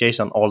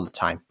JSON all the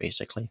time,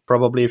 basically.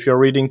 Probably if you're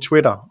reading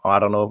Twitter, or I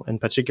don't know in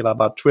particular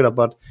about Twitter,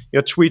 but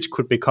your tweets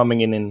could be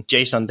coming in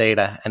JSON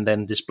data and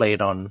then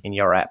displayed in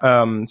your app.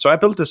 So I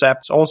built this app.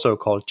 It's also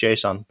called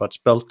JSON, but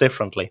spelled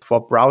differently for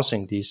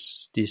browsing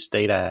these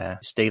data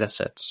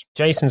sets.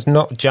 JSON's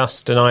not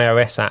just an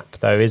iOS app,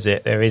 though, is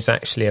it? There is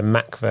actually a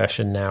Mac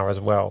version now as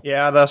well.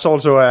 Yeah, there's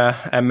also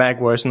a Mac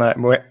version.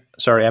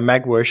 A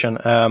Mac version.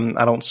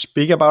 I don't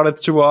speak about it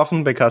too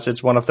often because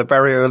it's one of the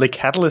very early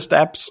Catalyst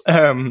apps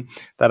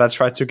that I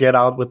tried to get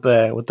out with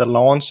the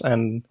launch,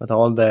 and with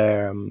all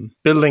the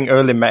building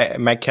early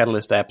Mac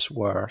Catalyst apps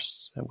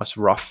was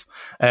rough.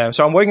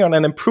 So I'm working on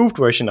an improved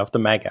version of the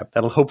Mac app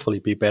that'll hopefully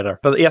be better.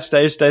 But yes,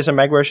 there's a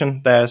Mac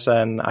version. There's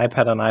an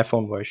iPad and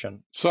iPhone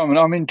version. Simon,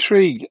 I'm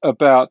intrigued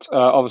about.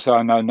 Obviously,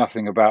 I know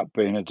nothing about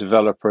being a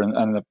developer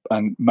and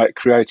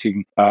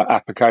creating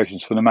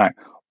applications for the Mac.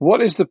 What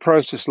is the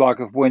process like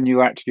of when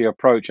you actually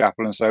approach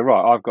Apple and say,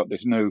 right, I've got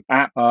this new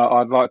app,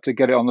 I'd like to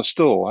get it on the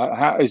store?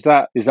 How is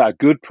that a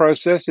good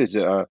process? Is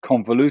it a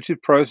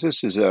convoluted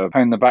process? Is it a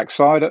pain in the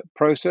backside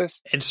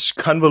process? It's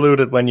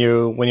convoluted when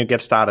you get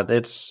started.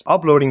 It's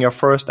uploading your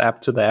first app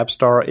to the App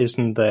Store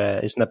isn't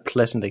a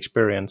pleasant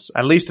experience.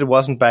 At least it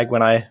wasn't back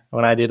when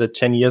I did it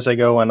 10 years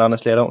ago, and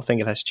honestly, I don't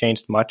think it has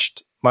changed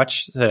much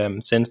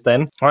since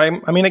then. I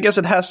mean, I guess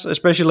it has,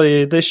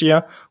 especially this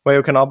year, where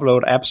you can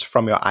upload apps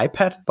from your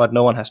iPad, but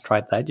no one has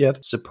tried that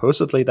yet.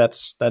 Supposedly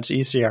that's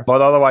easier.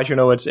 But otherwise,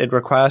 it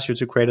requires you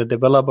to create a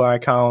developer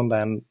account.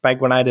 And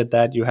back when I did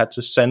that, you had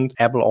to send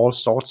Apple all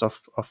sorts of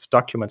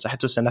documents. I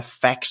had to send a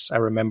fax, I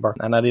remember,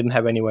 and I didn't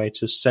have any way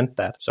to send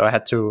that. So I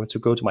had to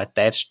go to my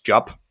dad's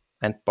job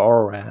and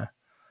borrow a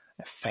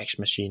fax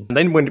machine. And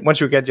then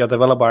once you get your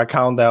developer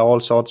account, there are all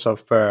sorts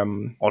of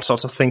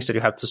things that you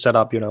have to set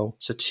up,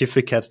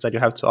 certificates that you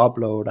have to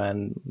upload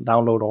and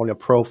download all your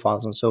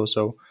profiles and so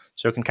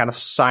you can kind of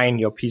sign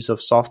your piece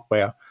of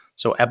software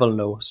so Apple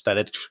knows that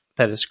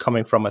it's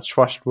coming from a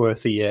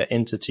trustworthy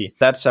entity.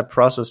 That's a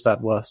process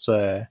that was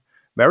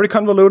very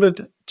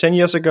convoluted 10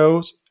 years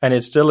ago, and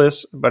it still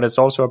is, but it's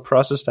also a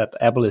process that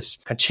Apple is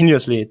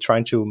continuously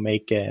trying to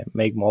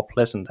make more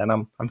pleasant. And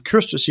I'm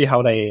curious to see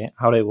how they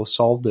will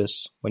solve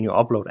this when you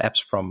upload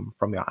apps from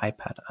your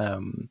iPad. I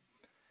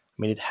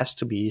mean, it has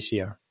to be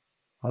easier.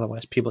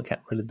 Otherwise, people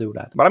can't really do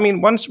that. But I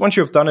mean, once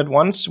you've done it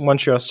once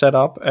you're set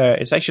up,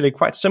 it's actually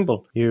quite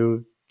simple.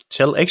 You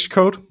tell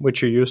Xcode,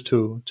 which you use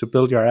to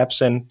build your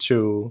apps in,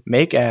 to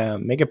make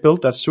a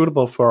build that's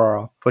suitable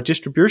for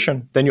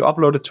distribution. Then you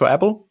upload it to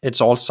Apple. It's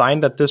all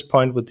signed at this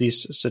point with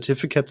these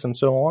certificates and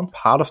so on.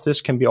 Part of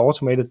this can be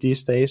automated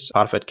these days.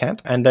 Part of it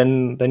can't. And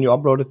then you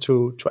upload it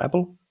to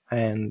Apple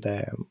and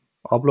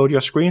upload your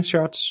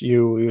screenshots,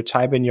 you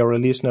type in your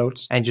release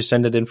notes, and you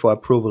send it in for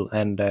approval,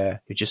 and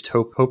you just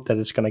hope that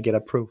it's going to get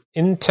approved.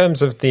 In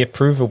terms of the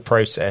approval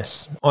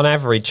process, on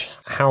average,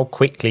 how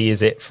quickly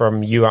is it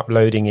from you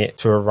uploading it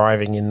to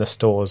arriving in the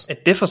stores?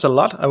 It differs a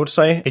lot, I would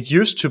say. It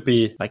used to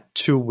be like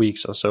 2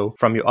 weeks or so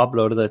from you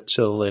uploaded it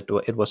till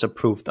it was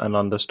approved and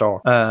on the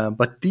store.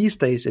 But these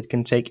days, it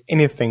can take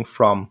anything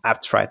from,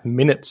 I've tried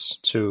minutes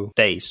to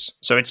days.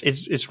 So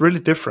it's really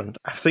different.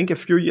 I think a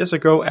few years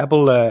ago,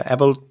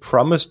 Apple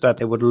promised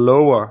that it would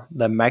lower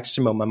the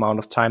maximum amount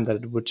of time that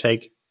it would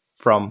take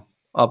from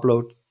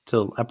upload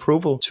till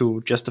approval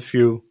to just a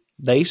few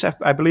days,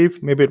 I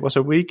believe. Maybe it was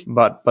a week,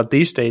 but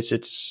these days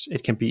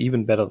it can be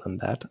even better than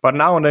that. But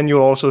now and then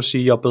you'll also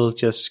see your build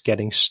just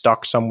getting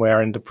stuck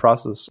somewhere in the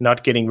process,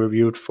 not getting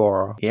reviewed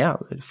for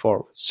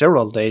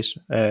several days.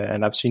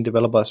 And I've seen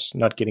developers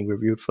not getting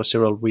reviewed for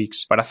several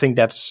weeks. But I think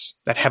that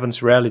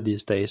happens rarely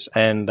these days.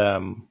 And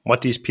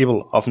what these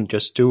people often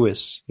just do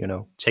is,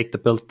 take the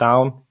build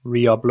down,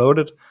 re-upload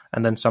it,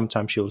 and then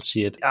sometimes you'll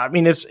see it. I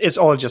mean, it's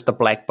all just a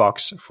black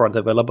box for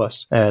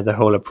developers, the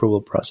whole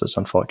approval process,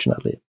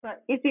 unfortunately.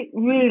 But is it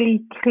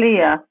really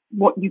clear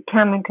what you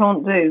can and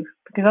can't do?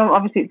 Because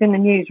obviously it's in the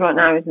news right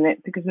now, isn't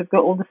it? Because we've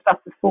got all the stuff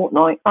with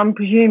Fortnite. I'm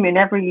presuming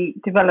every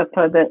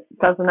developer that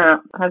does an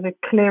app has a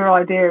clear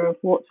idea of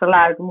what's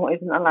allowed and what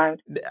isn't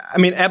allowed. I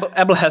mean,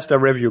 Apple has their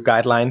review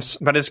guidelines,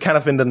 but it's kind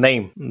of in the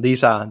name.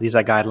 These are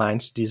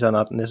guidelines. These are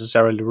not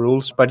necessarily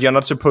rules, but you're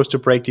not supposed to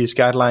break these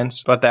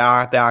guidelines. But there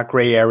are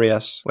gray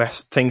areas where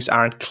things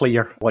aren't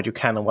clear what you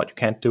can and what you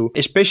can't do,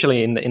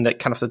 especially in the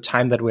kind of the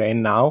time that we're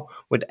in now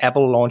with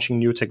Apple launching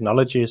new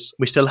technologies.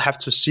 We still have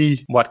to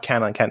see what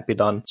can and can't be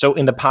done. So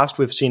in the past,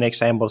 we've seen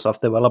examples of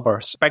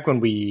developers. Back when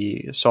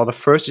we saw the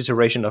first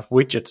iteration of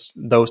widgets,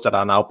 those that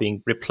are now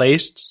being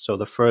replaced. So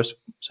the first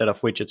set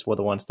of widgets were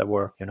the ones that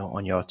were,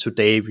 on your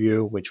today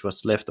view, which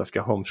was left of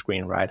your home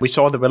screen, right? We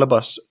saw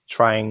developers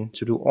trying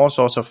to do all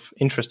sorts of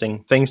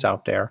interesting things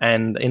out there.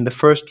 And in the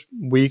first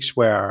weeks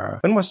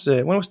when was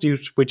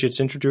these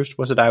widgets introduced?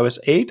 Was it iOS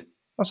 8?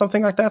 or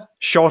something like that.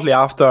 Shortly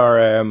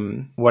after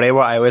whatever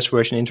iOS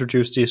version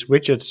introduced these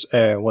widgets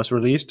was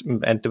released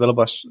and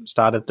developers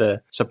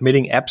started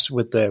submitting apps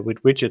with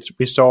widgets,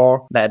 we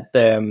saw that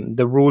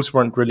the rules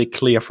weren't really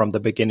clear from the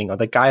beginning, or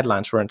the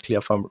guidelines weren't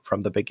clear from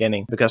the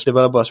beginning, because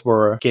developers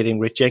were getting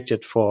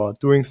rejected for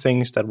doing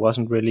things that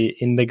wasn't really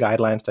in the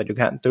guidelines that you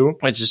can't do,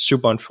 which is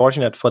super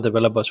unfortunate for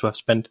developers who have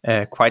spent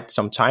quite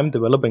some time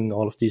developing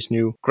all of these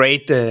new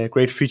great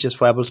features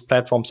for Apple's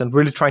platforms and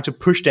really trying to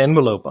push the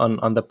envelope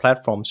on the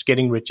platforms,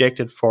 getting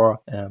rejected for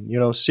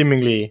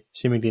seemingly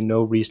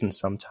no reason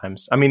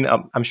sometimes. I mean,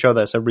 I'm sure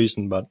there's a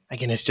reason, but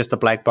again, it's just a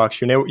black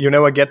box. You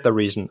never get the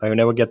reason, or you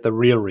never get the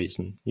real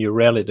reason. You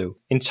rarely do.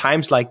 In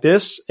times like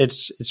this,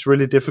 it's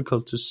really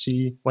difficult to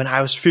see when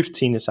iOS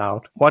 15 is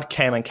out, what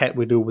can and can't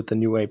we do with the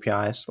new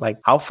APIs? Like,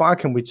 how far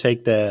can we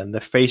take the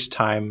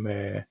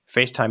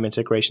FaceTime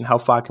integration? How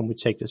far can we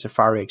take the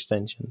Safari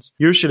extensions?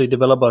 Usually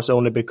developers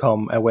only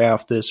become aware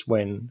of this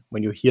when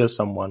you hear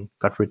someone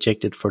got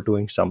rejected for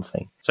doing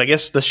something. So I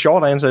guess the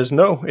short answer is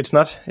no, it's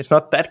not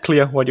that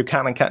clear what you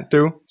can and can't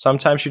do.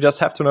 Sometimes you just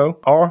have to know,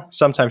 or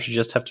sometimes you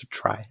just have to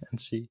try and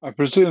see. I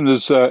presume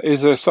is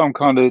there some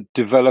kind of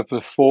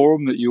developer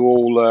forum that you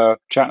all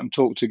chat and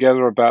talk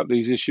together about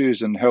these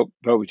issues and help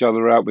each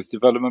other out with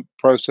development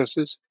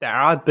processes? There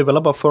are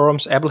developer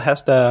forums. Apple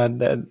has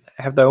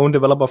have their own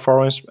developer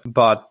forums,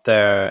 but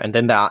and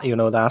then there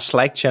are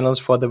Slack channels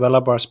for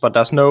developers, but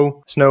there's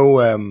no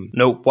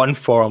one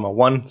forum or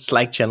one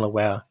Slack channel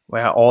where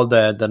all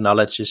the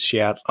knowledge is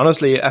shared.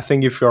 Honestly, I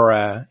think if you're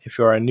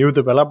a new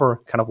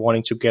developer kind of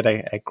wanting to get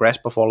a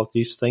grasp of all of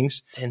these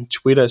things, then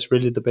Twitter is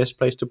really the best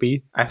place to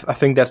be. I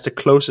think that's the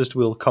closest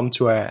we'll come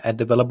to a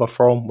developer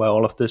forum where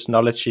all of this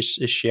knowledge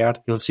is shared.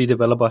 You'll see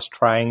developers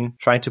trying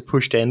to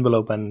push the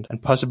envelope and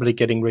possibly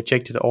getting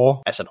rejected,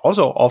 or, as it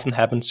also often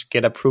happens,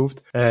 get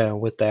approved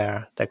with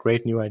their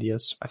great new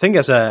ideas. I think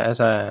as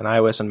an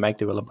iOS and Mac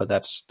developer,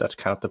 that's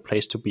kind of the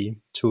place to be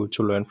to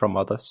learn from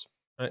others.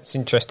 It's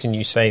interesting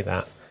you say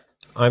that.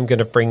 I'm going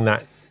to bring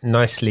that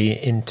nicely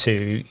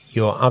into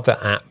your other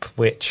app,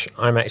 which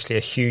I'm actually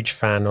a huge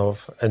fan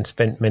of and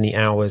spent many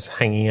hours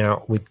hanging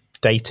out with,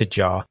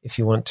 DataJar. If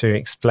you want to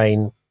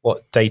explain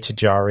what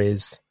DataJar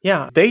is.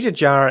 Yeah,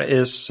 DataJar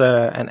is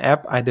an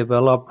app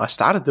I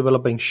started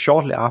developing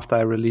shortly after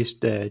I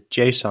released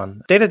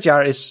JSON.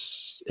 DataJar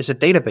is a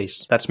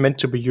database that's meant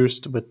to be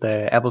used with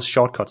the Apple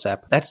Shortcuts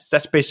app.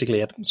 That's basically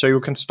it. So you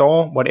can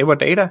store whatever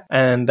data,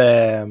 and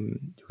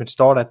you can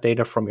store that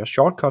data from your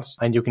shortcuts,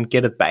 and you can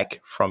get it back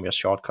from your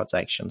shortcuts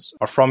actions,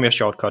 or from your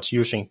shortcuts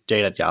using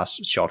DataJar's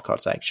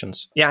shortcuts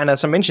actions. Yeah, and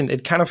as I mentioned,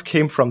 it kind of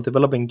came from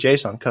developing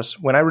JSON, because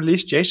when I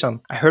released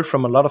JSON, I heard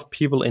from a lot of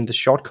people in the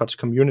shortcuts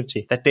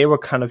community that they were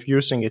kind of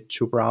using it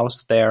to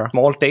browse their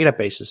small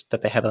databases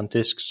that they had on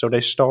disk. So they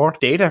stored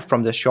data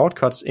from the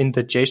shortcuts in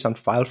the JSON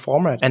file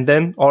format, and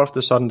then all of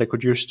a sudden they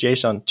could use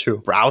JSON to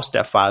browse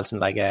their files in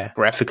like a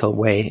graphical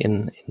way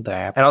in the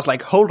app. And I was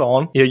like, hold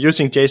on, you're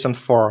using JSON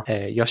for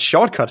your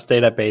shortcuts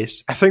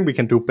database. I think we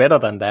can do better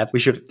than that. We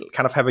should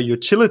kind of have a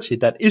utility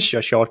that is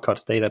your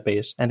shortcuts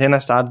database. And then I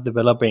started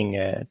developing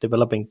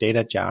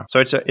DataJar. So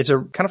it's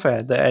a kind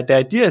of the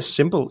idea is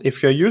simple.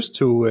 If you're used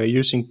to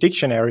using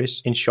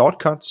dictionaries in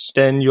shortcuts,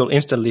 then you'll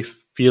instantly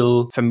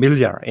feel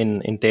familiar in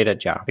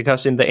DataJar,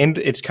 because in the end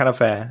it's kind of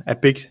a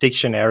big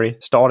dictionary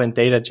stored in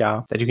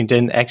DataJar that you can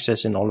then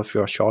access in all of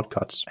your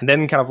shortcuts. And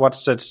then kind of what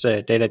sets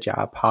DataJar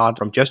apart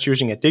from just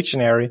using a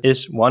dictionary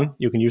is, one,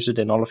 you can use it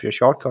in all of your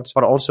shortcuts,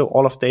 but also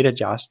all of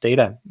DataJar's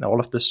data,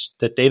 all of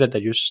the data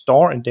that you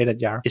store in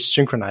DataJar is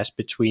synchronized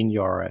between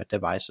your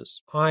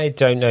devices. I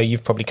don't know,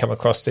 you've probably come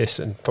across this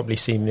and probably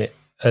seen it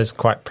as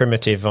quite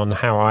primitive on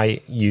how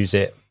I use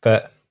it,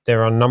 but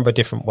there are a number of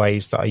different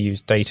ways that I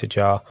use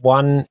DataJar.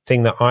 One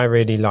thing that I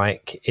really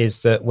like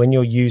is that when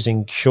you're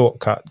using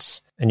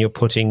shortcuts and you're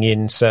putting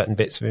in certain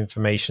bits of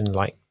information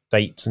like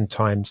dates and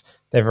times,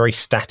 they're very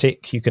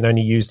static. You can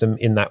only use them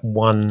in that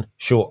one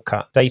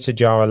shortcut.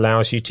 DataJar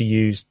allows you to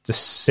use the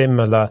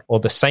similar or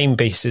the same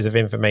pieces of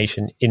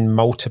information in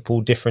multiple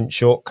different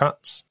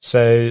shortcuts.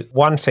 So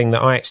one thing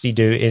that I actually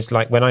do is,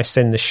 like, when I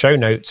send the show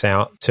notes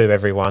out to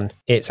everyone,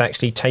 it's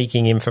actually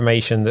taking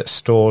information that's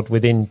stored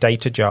within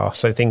DataJar.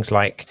 So things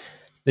like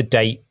the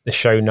date, the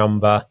show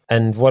number,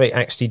 and what it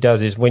actually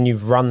does is when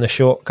you've run the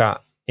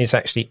shortcut, it's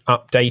actually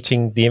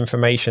updating the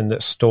information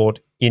that's stored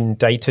in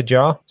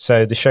DataJar.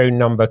 So the show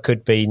number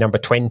could be number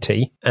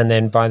 20, and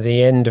then by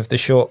the end of the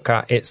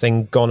shortcut, it's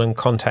then gone and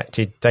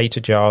contacted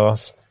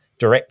DataJar's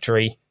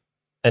directory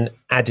and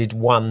added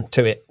 1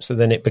 to it. So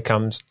then it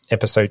becomes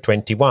episode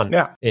 21.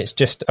 Yeah. It's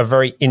just a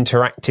very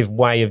interactive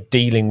way of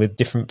dealing with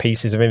different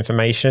pieces of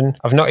information.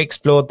 I've not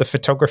explored the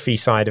photography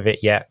side of it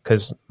yet,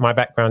 because my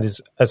background is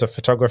as a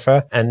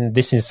photographer, and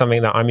this is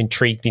something that I'm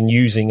intrigued in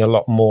using a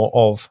lot more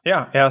of.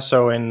 Yeah.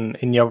 So in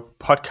your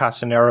podcast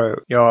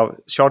scenario, your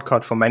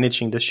shortcut for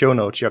managing the show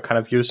notes, you're kind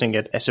of using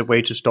it as a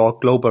way to store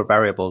global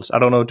variables. I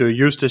don't know, do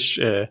you use this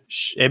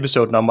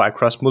episode number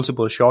across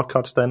multiple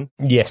shortcuts then?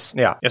 Yes.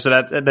 Yeah.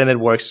 So then it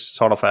works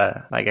sort of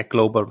a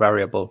global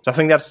variable. So I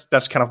think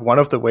that's kind of one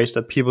of the ways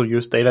that people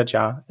use data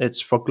jar.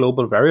 It's for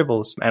global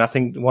variables. And I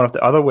think one of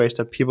the other ways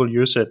that people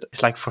use it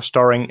is like for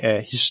storing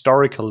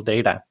historical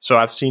data. So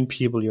I've seen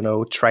people,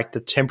 track the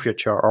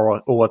temperature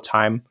over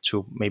time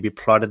to maybe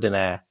plot it in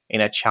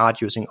a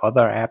chart using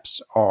other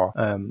apps. Or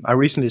I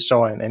recently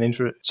saw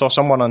saw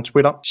someone on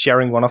Twitter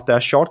sharing one of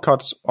their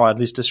shortcuts, or at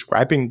least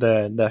describing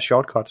their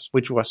shortcuts,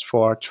 which was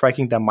for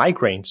tracking their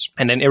migraines.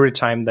 And then every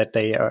time that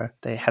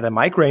they had a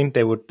migraine,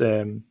 they would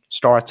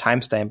store a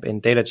timestamp in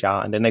data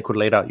jar, and then they could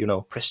later,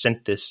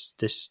 present this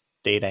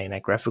data in a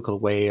graphical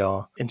way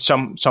or in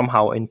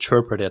somehow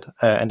interpret it.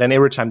 And then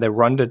every time they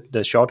run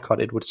the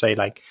shortcut, it would say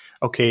like,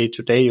 okay,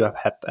 today you have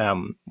had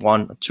 1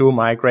 or 2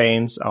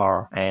 migraines,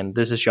 and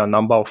this is your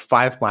number of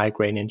 5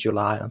 migraine in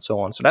July, and so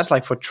on. So that's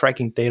like for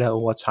tracking data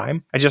over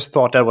time. I just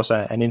thought that was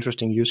an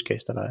interesting use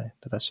case that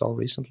I saw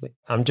recently.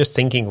 I'm just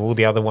thinking of all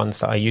the other ones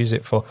that I use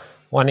it for.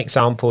 One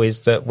example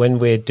is that when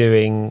we're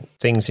doing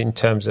things in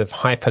terms of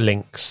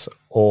hyperlinks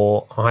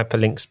or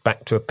hyperlinks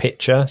back to a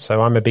picture.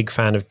 So I'm a big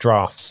fan of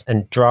drafts,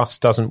 and drafts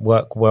doesn't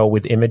work well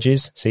with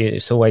images. So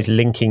it's always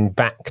linking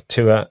back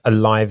to a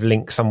live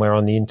link somewhere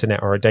on the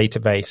internet or a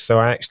database. So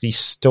I actually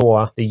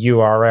store the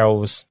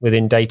URLs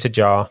within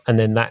DataJar, and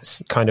then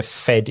that's kind of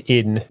fed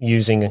in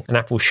using an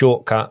Apple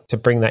shortcut to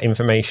bring that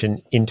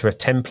information into a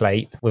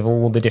template with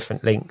all the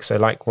different links. So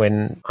like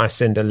when I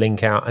send a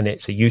link out and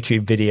it's a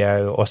YouTube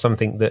video or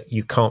something that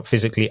you can't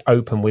physically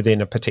open within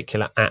a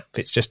particular app,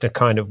 it's just a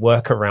kind of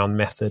workaround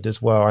method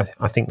as well.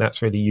 I think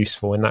that's really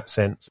useful in that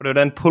sense. Would you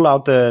then pull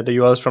out the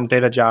URLs from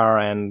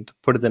DataJar and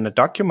put it in a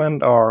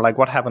document, or like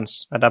what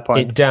happens at that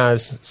point? It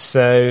does.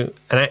 So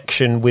an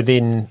action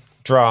within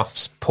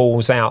drafts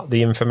pulls out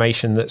the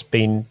information that's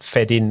been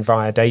fed in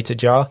via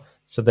DataJar,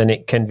 so then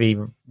it can be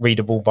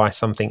readable by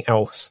something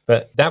else.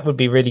 But that would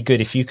be really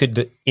good if you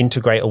could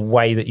integrate a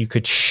way that you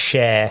could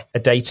share a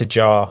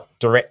DataJar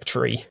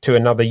directory to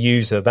another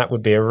user. That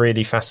would be a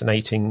really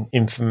fascinating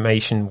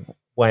information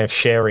way of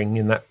sharing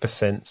in that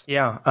sense.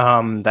 Yeah,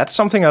 that's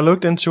something I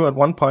looked into at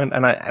one point,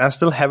 and I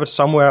still have it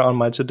somewhere on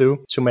my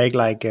to-do to make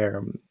like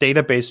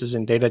databases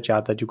in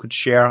DataJar that you could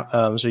share.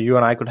 So you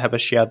and I could have a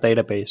shared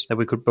database that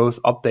we could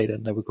both update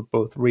and that we could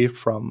both read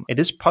from. It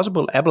is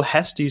possible. Apple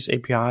has these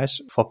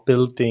APIs for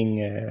building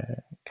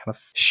kind of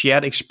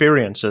shared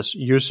experiences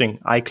using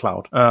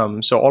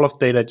iCloud. So all of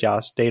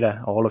DataJar's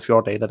data, all of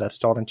your data that's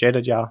stored in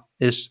DataJar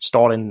is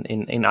stored in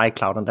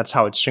iCloud, and that's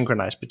how it's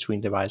synchronized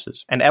between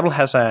devices. And Apple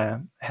has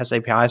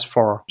APIs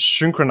for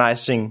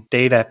synchronizing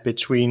data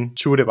between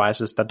 2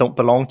 devices that don't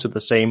belong to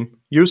the same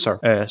user.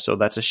 So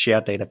that's a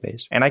shared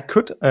database. And I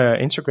could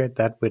integrate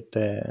that with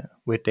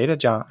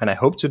DataJar, and I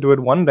hope to do it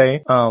one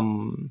day.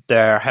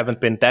 There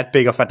haven't been that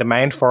big of a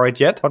demand for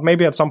it yet, but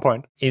maybe at some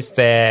point. Is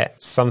there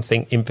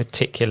something in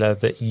particular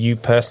that you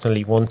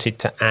personally wanted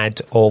to add,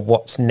 or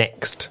what's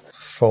next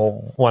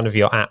for one of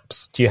your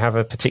apps? Do you have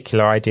a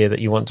particular idea that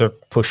you want to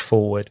push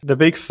forward? The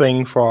big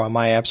thing for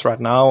my apps right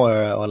now,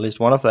 or at least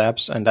one of the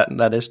apps, and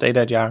that is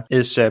DataJar,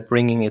 is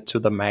bringing it to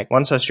the Mac.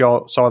 Once I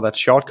saw that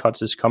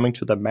Shortcuts is coming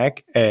to the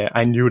Mac,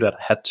 I knew that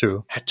I had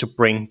to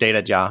bring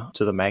DataJar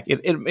to the Mac.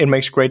 It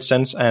makes great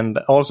sense, and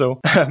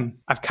also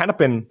I've kind of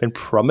been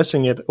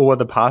promising it over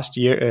the past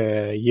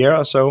year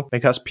or so,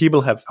 because people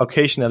have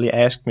occasionally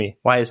asked me,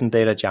 why isn't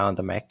DataJar on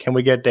the Mac? Can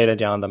we get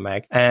DataJar on the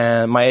Mac?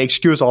 And my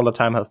excuse all the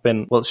time has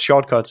been, well,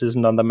 Shortcuts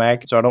isn't on the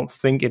Mac, so I don't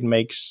think it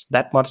makes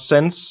that much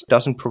sense. It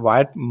doesn't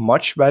provide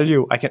much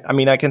value. I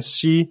can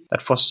see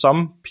that for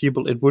some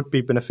people it would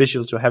be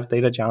beneficial to have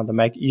DataJar on the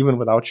Mac even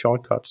without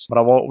Shortcuts. But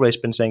I've always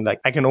been saying,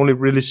 like, I can only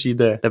really see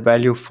the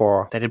value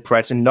for that. It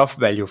provides enough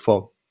value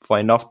for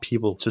enough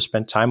people to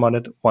spend time on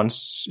it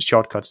once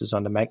Shortcuts is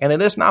on the Mac. And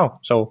it is now.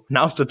 So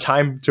now's the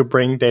time to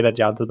bring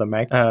DataJar to the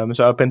Mac.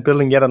 So I've been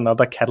building yet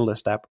another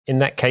Catalyst app. In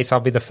that case, I'll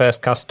be the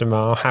first customer.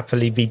 I'll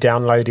happily be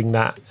downloading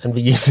that and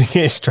be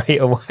using it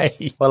straight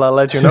away. Well, I'll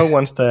let you know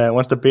once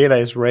the beta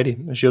is ready.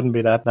 It shouldn't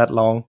be that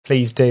long.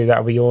 Please do.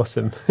 That would be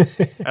awesome.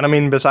 And I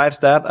mean, besides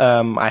that,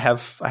 I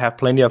have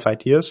plenty of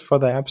ideas for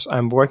the apps.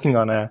 I'm working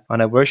on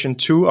a version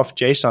 2 of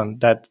JSON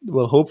that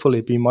will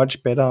hopefully be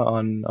much better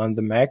on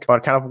the Mac.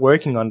 But kind of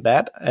working on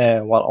that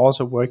while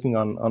also working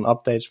on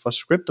updates for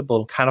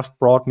Scriptable kind of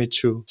brought me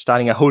to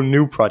starting a whole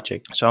new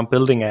project. So I'm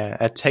building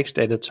a text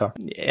editor.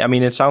 I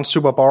mean, it sounds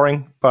super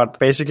boring, but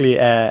basically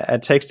a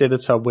text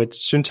editor with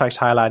syntax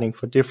highlighting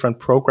for different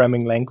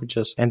programming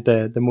languages. And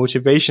the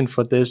motivation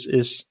for this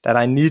is that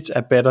I need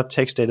a better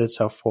text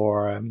editor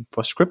for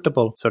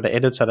Scriptable. So the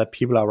editor that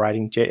people are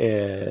writing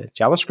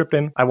JavaScript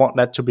in, I want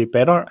that to be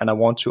better, and I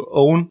want to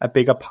own a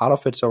bigger part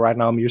of it. So right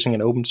now I'm using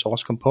an open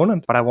source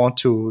component, but I want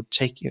to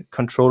take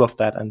control of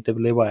that and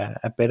deliver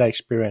a better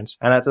experience.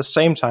 And at the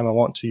same time, I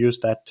want to use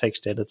that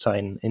text editor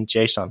in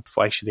JSON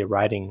for actually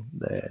writing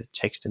the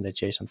text in the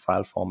JSON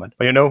file format.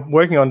 But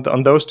working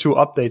on those 2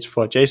 updates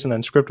for JSON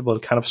and Scriptable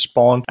kind of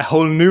spawned a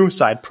whole new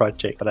side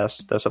project. But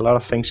there's a lot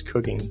of things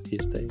cooking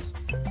these days.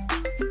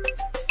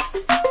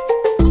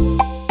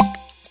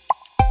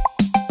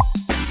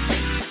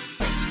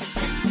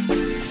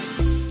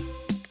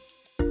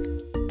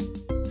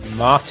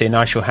 Martin,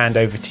 I shall hand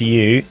over to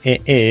you.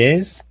 It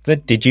is the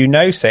Did You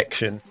Know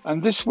section.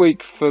 And this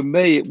week, for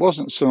me, it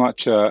wasn't so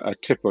much a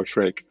tip or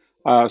trick.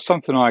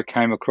 Something I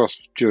came across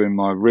during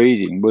my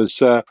reading was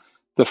the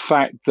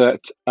fact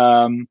that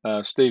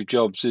Steve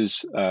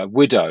Jobs'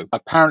 widow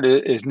apparently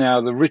is now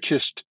the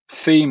richest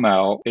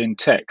female in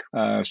tech.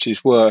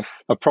 She's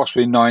worth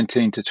approximately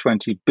 $19 to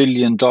 $20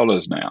 billion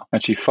now,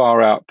 and she far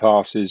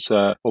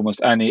outpasses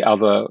almost any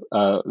other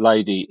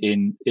lady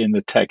in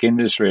the tech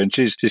industry. And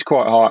she's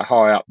quite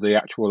high up the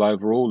actual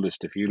overall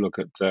list if you look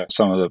at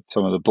some of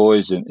the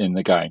boys in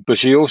the game. But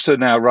she also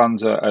now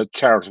runs a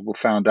charitable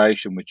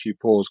foundation which she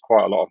pours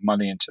quite a lot of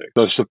money into.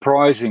 So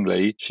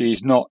surprisingly,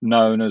 she's not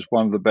known as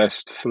one of the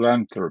best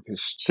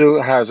philanthropists.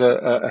 Still has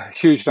a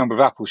huge number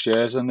of Apple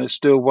shares and is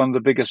still one of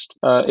the biggest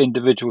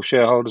individual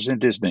shareholders in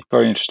Disney.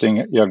 Very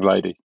interesting young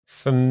lady.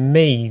 For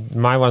me,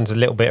 my one's a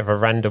little bit of a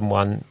random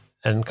one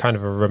and kind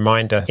of a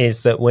reminder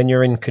is that when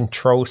you're in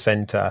Control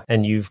Center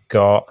and you've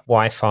got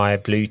Wi-Fi,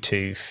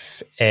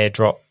 Bluetooth,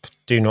 AirDrop,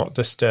 Do Not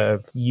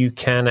Disturb, you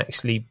can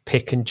actually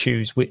pick and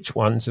choose which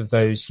ones of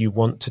those you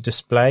want to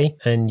display,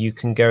 and you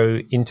can go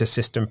into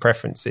system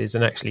preferences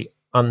and actually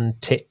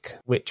untick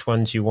which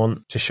ones you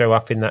want to show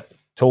up in that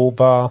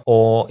toolbar,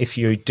 or if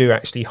you do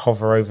actually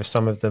hover over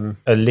some of them,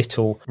 a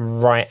little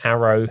right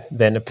arrow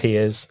then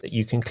appears that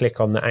you can click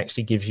on that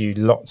actually gives you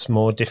lots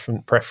more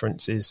different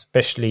preferences,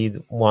 especially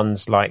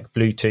ones like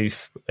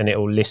Bluetooth, and it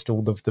will list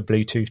all of the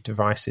Bluetooth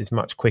devices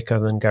much quicker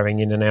than going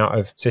in and out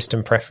of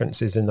system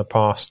preferences in the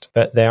past.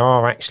 But there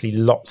are actually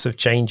lots of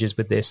changes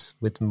with this,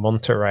 with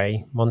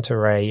Monterey.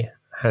 Monterey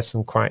has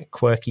some quite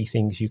quirky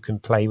things you can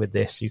play with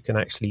this. You can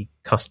actually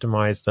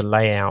customize the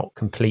layout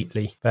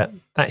completely, but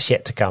that's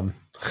yet to come.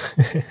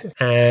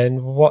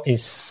 And what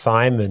is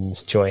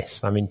Simon's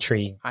choice? I'm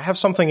intrigued. I have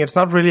something. It's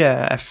not really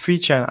a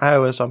feature in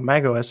iOS or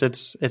macOS.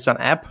 It's an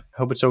app. I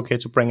hope it's okay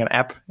to bring an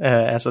app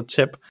as a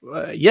tip.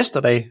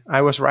 Yesterday,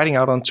 I was writing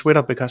out on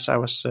Twitter because I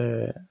was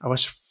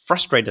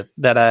frustrated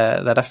that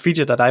a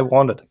feature that I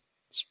wanted,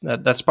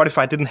 that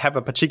Spotify didn't have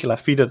a particular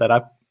feature that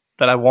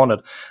I wanted.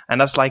 And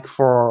that's like,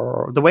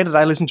 for the way that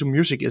I listen to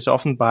music is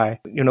often by,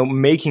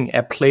 making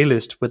a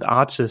playlist with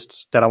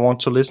artists that I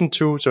want to listen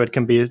to. So it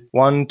can be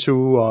 1,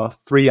 2, or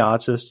 3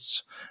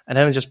 artists. And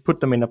then I just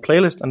put them in a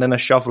playlist and then I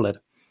shuffle it.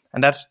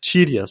 And that's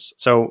tedious.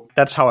 So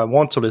that's how I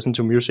want to listen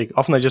to music.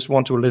 Often I just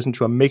want to listen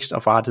to a mix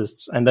of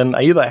artists. And then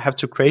I either have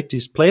to create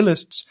these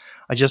playlists,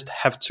 I just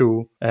have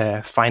to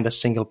find a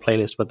single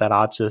playlist with that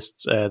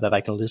artist that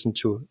I can listen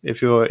to.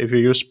 If you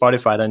use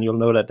Spotify, then you'll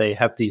know that they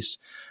have these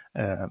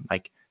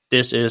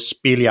this is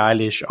Billie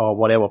Eilish or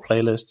whatever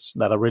playlists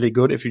that are really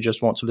good if you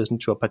just want to listen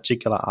to a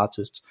particular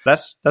artist.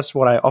 That's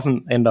what I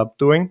often end up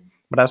doing,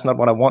 but that's not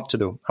what I want to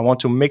do. I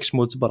want to mix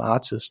multiple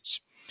artists.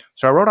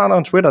 So I wrote out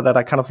on Twitter that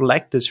I kind of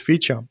liked this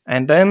feature.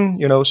 And then,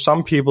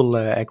 some people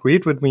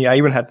agreed with me. I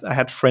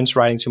had friends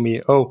writing to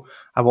me, oh,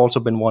 I've also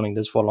been wanting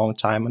this for a long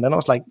time. And then I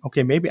was like,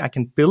 okay, maybe I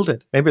can build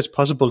it. Maybe it's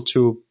possible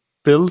to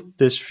build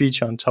this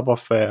feature on top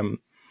of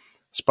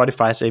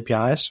Spotify's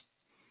APIs.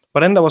 But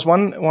then there was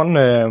one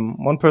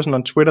person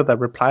on Twitter that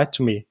replied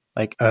to me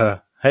like,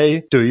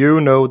 hey, do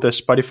you know the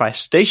Spotify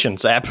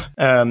Stations app?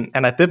 And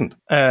I didn't.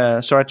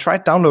 So I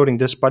tried downloading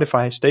this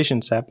Spotify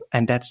Stations app,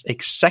 and that's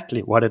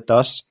exactly what it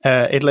does.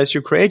 It lets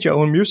you create your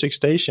own music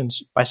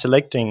stations by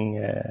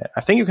selecting,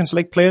 I think you can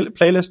select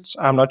playlists.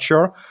 I'm not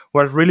sure.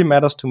 What really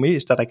matters to me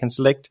is that I can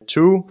select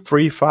 2,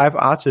 3, 5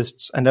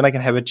 artists, and then I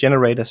can have it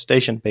generate a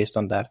station based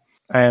on that.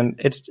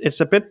 And it's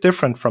a bit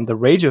different from the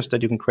radios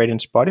that you can create in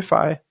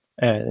Spotify,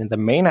 in the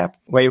main app,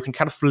 where you can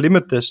kind of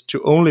limit this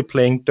to only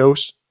playing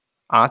those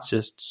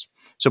artists.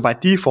 So by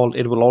default,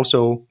 it will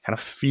also kind of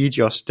feed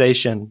your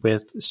station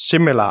with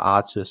similar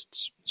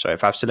artists. So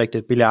if I've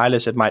selected Billie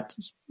Eilish,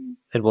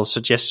 it will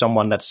suggest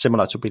someone that's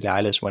similar to Billie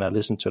Eilish when I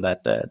listen to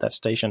that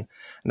station.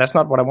 And that's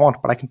not what I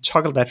want, but I can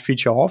toggle that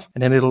feature off,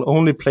 and then it'll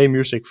only play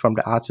music from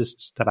the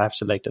artists that I've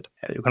selected.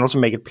 You can also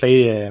make it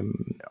play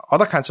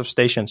other kinds of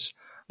stations,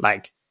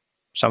 like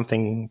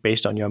something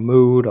based on your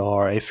mood,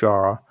 or if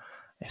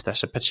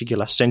there's a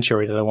particular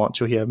century that I want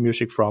to hear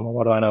music from, or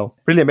what do I know.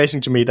 Really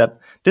amazing to me that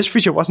this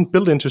feature wasn't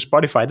built into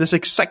Spotify, this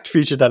exact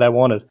feature that I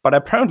wanted. But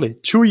apparently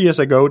 2 years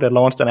ago, they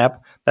launched an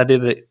app that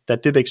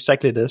did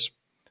exactly this.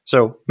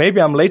 So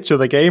maybe I'm late to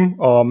the game,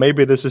 or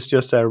maybe this is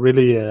just a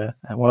really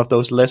one of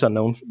those lesser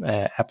known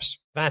apps.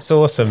 That's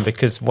awesome,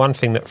 because one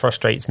thing that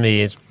frustrates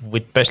me is,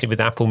 especially with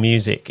Apple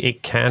Music,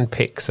 it can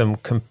pick some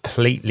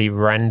completely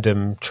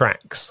random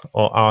tracks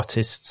or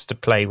artists to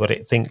play what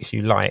it thinks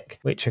you like,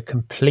 which are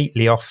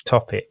completely off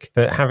topic.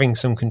 But having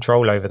some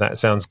control over that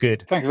sounds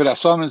good. Thank you for that,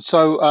 Simon.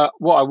 So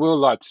what I will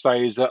like to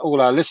say is that all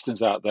our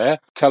listeners out there,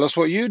 tell us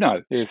what you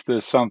know. If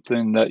there's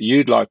something that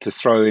you'd like to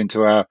throw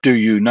into our Do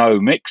You Know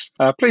mix,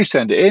 please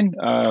send it in.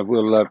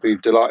 We'll be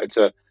delighted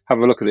to have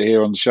a look at it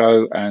here on the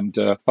show and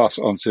pass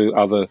it on to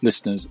other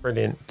listeners.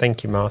 Brilliant.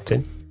 Thank you,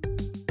 Martin.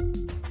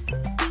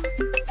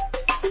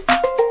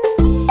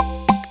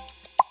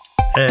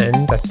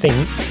 And I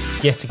think,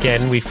 yet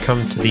again, we've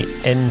come to the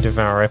end of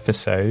our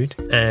episode.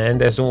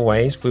 And as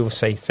always, we will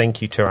say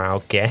thank you to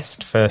our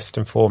guest, first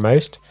and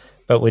foremost.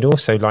 but we'd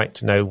also like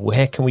to know,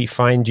 where can we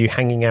find you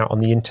hanging out on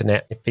the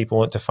internet if people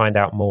want to find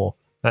out more?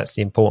 That's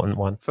the important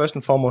one. First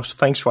and foremost,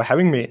 thanks for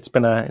having me. It's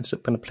been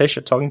a pleasure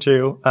talking to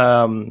you,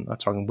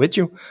 talking with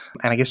you.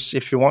 And I guess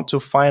if you want to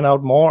find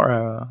out more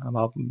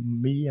about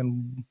me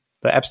and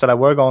the apps that I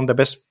work on, the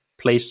best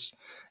place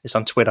is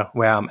on Twitter,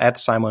 where I'm at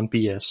Simon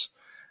BS.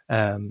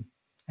 And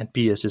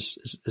BS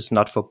is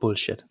not for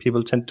bullshit.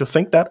 People tend to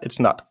think that it's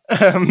not.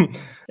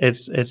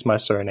 It's my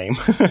surname.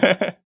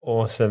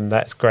 Awesome.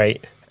 That's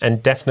great.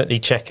 And definitely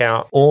check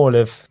out all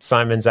of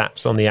Simon's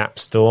apps on the App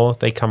Store.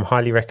 They come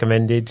highly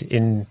recommended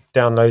in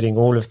downloading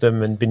all of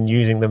them and been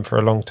using them for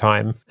a long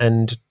time.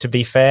 And to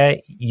be fair,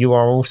 you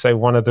are also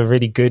one of the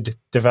really good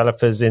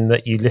developers in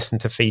that you listen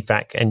to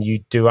feedback and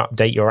you do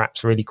update your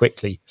apps really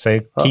quickly.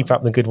 So keep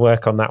up the good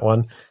work on that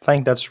one. I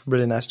think that's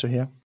really nice to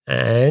hear.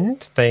 And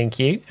thank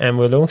you. And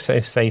we'll also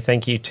say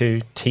thank you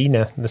to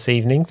Tina this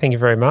evening. Thank you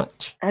very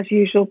much. As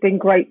usual, been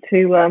great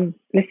to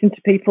listen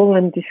to people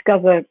and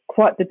discover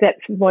quite the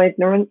depth of my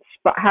ignorance.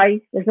 But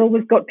hey, there's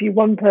always got to be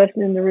one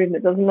person in the room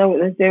that doesn't know what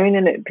they're doing,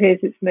 and it appears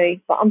it's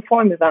me. But I'm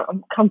fine with that.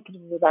 I'm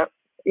comfortable with that.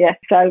 Yeah.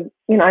 So,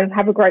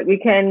 have a great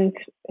weekend.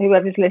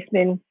 Whoever's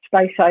listening,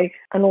 stay safe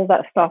and all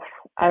that stuff,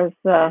 as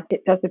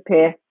it does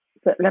appear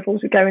that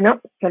levels are going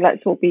up. So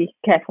let's all be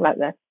careful out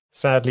there.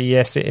 Sadly,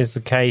 yes, it is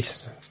the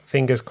case.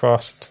 Fingers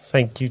crossed.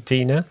 Thank you,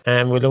 Tina.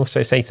 And we'll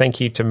also say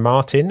thank you to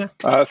Martin.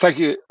 Thank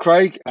you,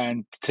 Craig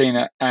and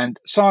Tina and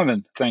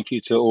Simon. Thank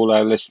you to all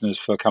our listeners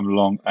for coming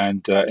along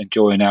and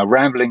enjoying our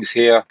ramblings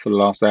here for the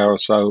last hour or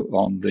so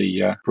on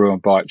the Brew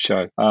and Bite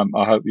show.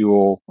 I hope you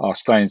all are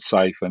staying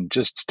safe and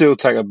just still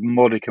take a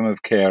modicum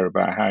of care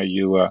about how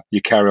you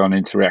carry on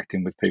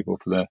interacting with people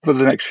for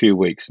the next few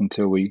weeks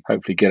until we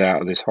hopefully get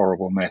out of this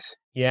horrible mess.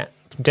 Yeah,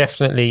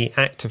 definitely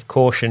act of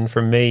caution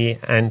from me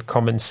and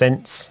common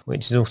sense,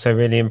 which is also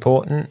really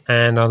important.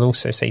 And I'll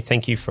also say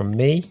thank you from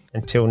me.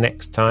 Until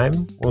next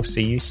time, we'll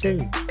see you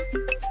soon.